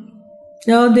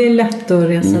 Ja, det är lätt att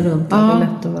resa runt. Det är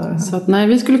lätt att vara här. Så att, nej,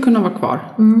 vi skulle kunna vara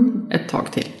kvar ett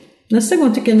tag till. Nästa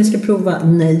gång tycker jag ni ska prova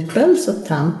Naples och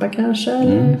Tampa kanske.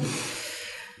 Eller?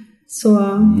 Så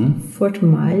Fort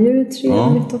Myers är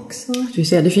trevligt också. Du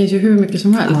ser, det finns ju hur mycket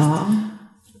som helst. Ja.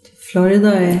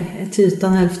 Florida är till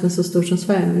ytan hälften så stort som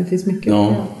Sverige, men det finns mycket.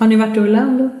 Ja. Har ni varit i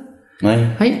Orlando? Nej.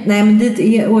 Nej, men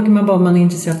dit åker man bara om man är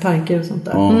intresserad av parker och sånt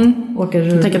där. Åker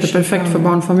runt. Jag tänker att det är perfekt för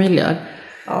barnfamiljer.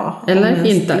 Ja, eller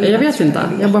inte? Jag vet inte.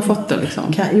 Jag har bara fått det liksom.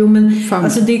 Jo, men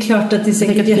alltså, det är klart att det är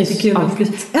säkert jättekul.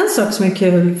 En sak som är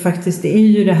kul faktiskt, det är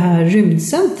ju det här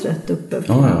rymdcentret uppe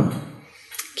på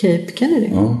Cape Kennedy.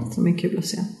 Som är kul att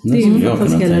se. Det är ju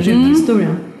faktiskt hela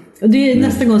rymdhistorien. Och det är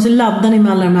nästa gång så laddar ni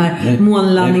med alla de här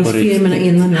månlandningsfilmerna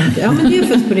innan ni åker. Ja, men det är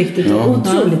faktiskt på riktigt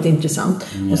otroligt intressant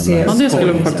att se. Ja, det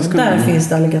skulle faktiskt där finns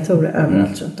det alligatorer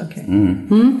överallt runt omkring.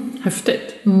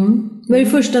 Häftigt. Vad är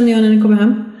det första ni gör när ni kommer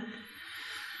hem?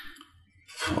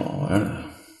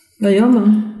 Vad gör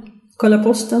man? Kolla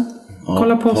posten?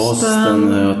 Kolla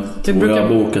posten. Jag tror jag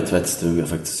bokar tvättstuga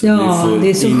faktiskt. Ja, det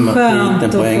är så skönt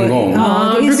att på en gång.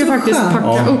 Ja, jag brukar faktiskt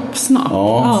packa upp snabbt.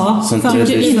 Jag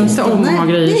tycker inte om att ha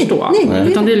grejer stå.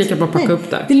 Utan det är lika bra att packa upp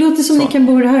det. Det låter som ni kan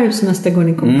bo i det här huset nästa gång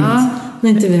ni kommer. När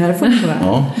inte vi är här får ni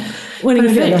vara.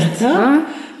 Perfekt.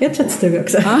 Jag har tvättstuga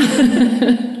också.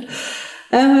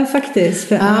 Men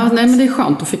faktiskt. Nej, men det är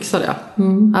skönt att fixa det.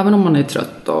 Även om man är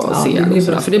trött och ser och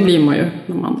sådär. För det blir man ju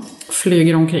när man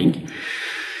flyger omkring.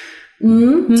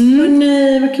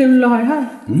 Hörrni, vad kul att ha er här.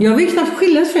 Jag vill knappt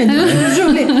skiljas från er. Det är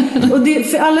roligt. Och det,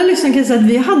 för alla lyssnare kan säga att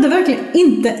vi hade verkligen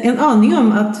inte en aning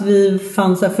om att vi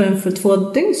fanns här för 2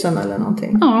 dygn sedan eller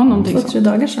någonting. Ja, någonting 2-3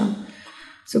 dagar sedan.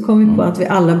 Så kom vi på att vi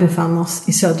alla befann oss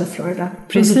i södra Florida.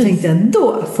 Precis. Och så tänkte jag,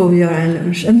 då får vi göra en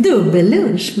lunch. En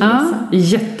dubbellunch.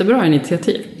 Jättebra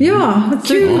initiativ. Ja, vad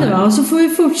kul det var. Och så får vi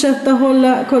fortsätta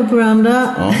hålla koll på varandra.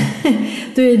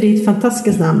 Då är det ditt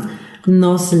fantastiska namn.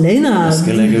 Nos Leonard. Jag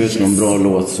ska lägga ut någon bra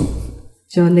låt som...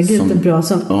 Jag lägger ut en bra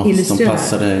som illustrerar. Som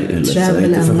passar dig, eller så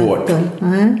inte för hårt.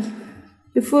 Nej.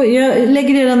 Jag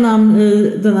lägger era namn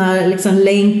i den här liksom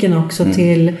länken också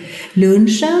till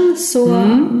lunchen. Så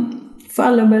får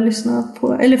alla börja lyssna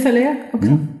på, eller följa er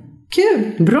också.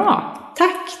 Kul! Bra!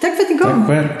 Tack för att ni kom.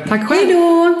 Tack själv. Hej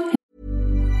då!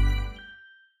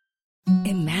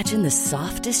 Imagine the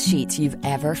softest sheets you've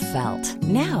ever felt.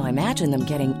 Now imagine them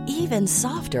getting even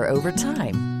softer over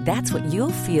time. That's what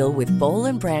you'll feel with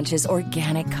Boll & Branch's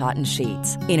organic cotton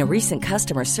sheets. In a recent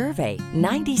customer survey,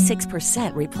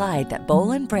 96% replied that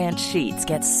Boll & Branch sheets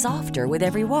get softer with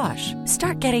every wash.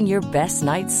 Start getting your best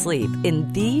night's sleep in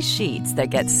these sheets that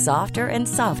get softer and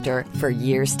softer for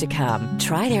years to come.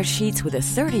 Try their sheets with a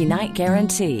 30-night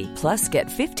guarantee. Plus, get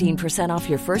 15% off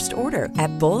your first order at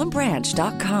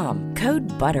bollandbranch.com. Code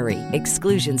BUTTERY.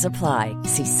 Exclusions apply.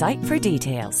 See site for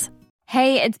details.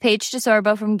 Hey, it's Paige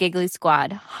DeSorbo from Giggly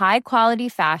Squad. High quality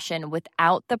fashion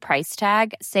without the price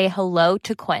tag. Say hello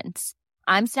to Quince.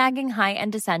 I'm snagging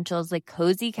high-end essentials like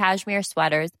cozy cashmere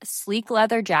sweaters, sleek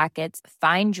leather jackets,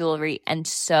 fine jewelry, and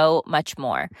so much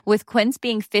more. With Quince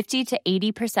being 50 to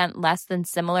 80% less than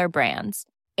similar brands.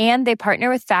 And they partner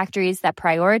with factories that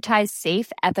prioritize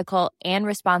safe, ethical, and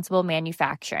responsible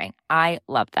manufacturing. I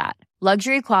love that.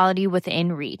 Luxury quality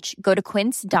within reach. Go to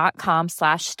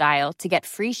quince.com/style to get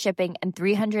free shipping and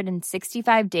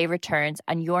 365-day returns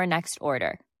on your next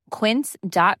order.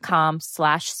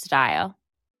 Quince.com/style.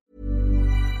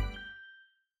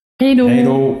 Hej då! Hej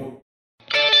då!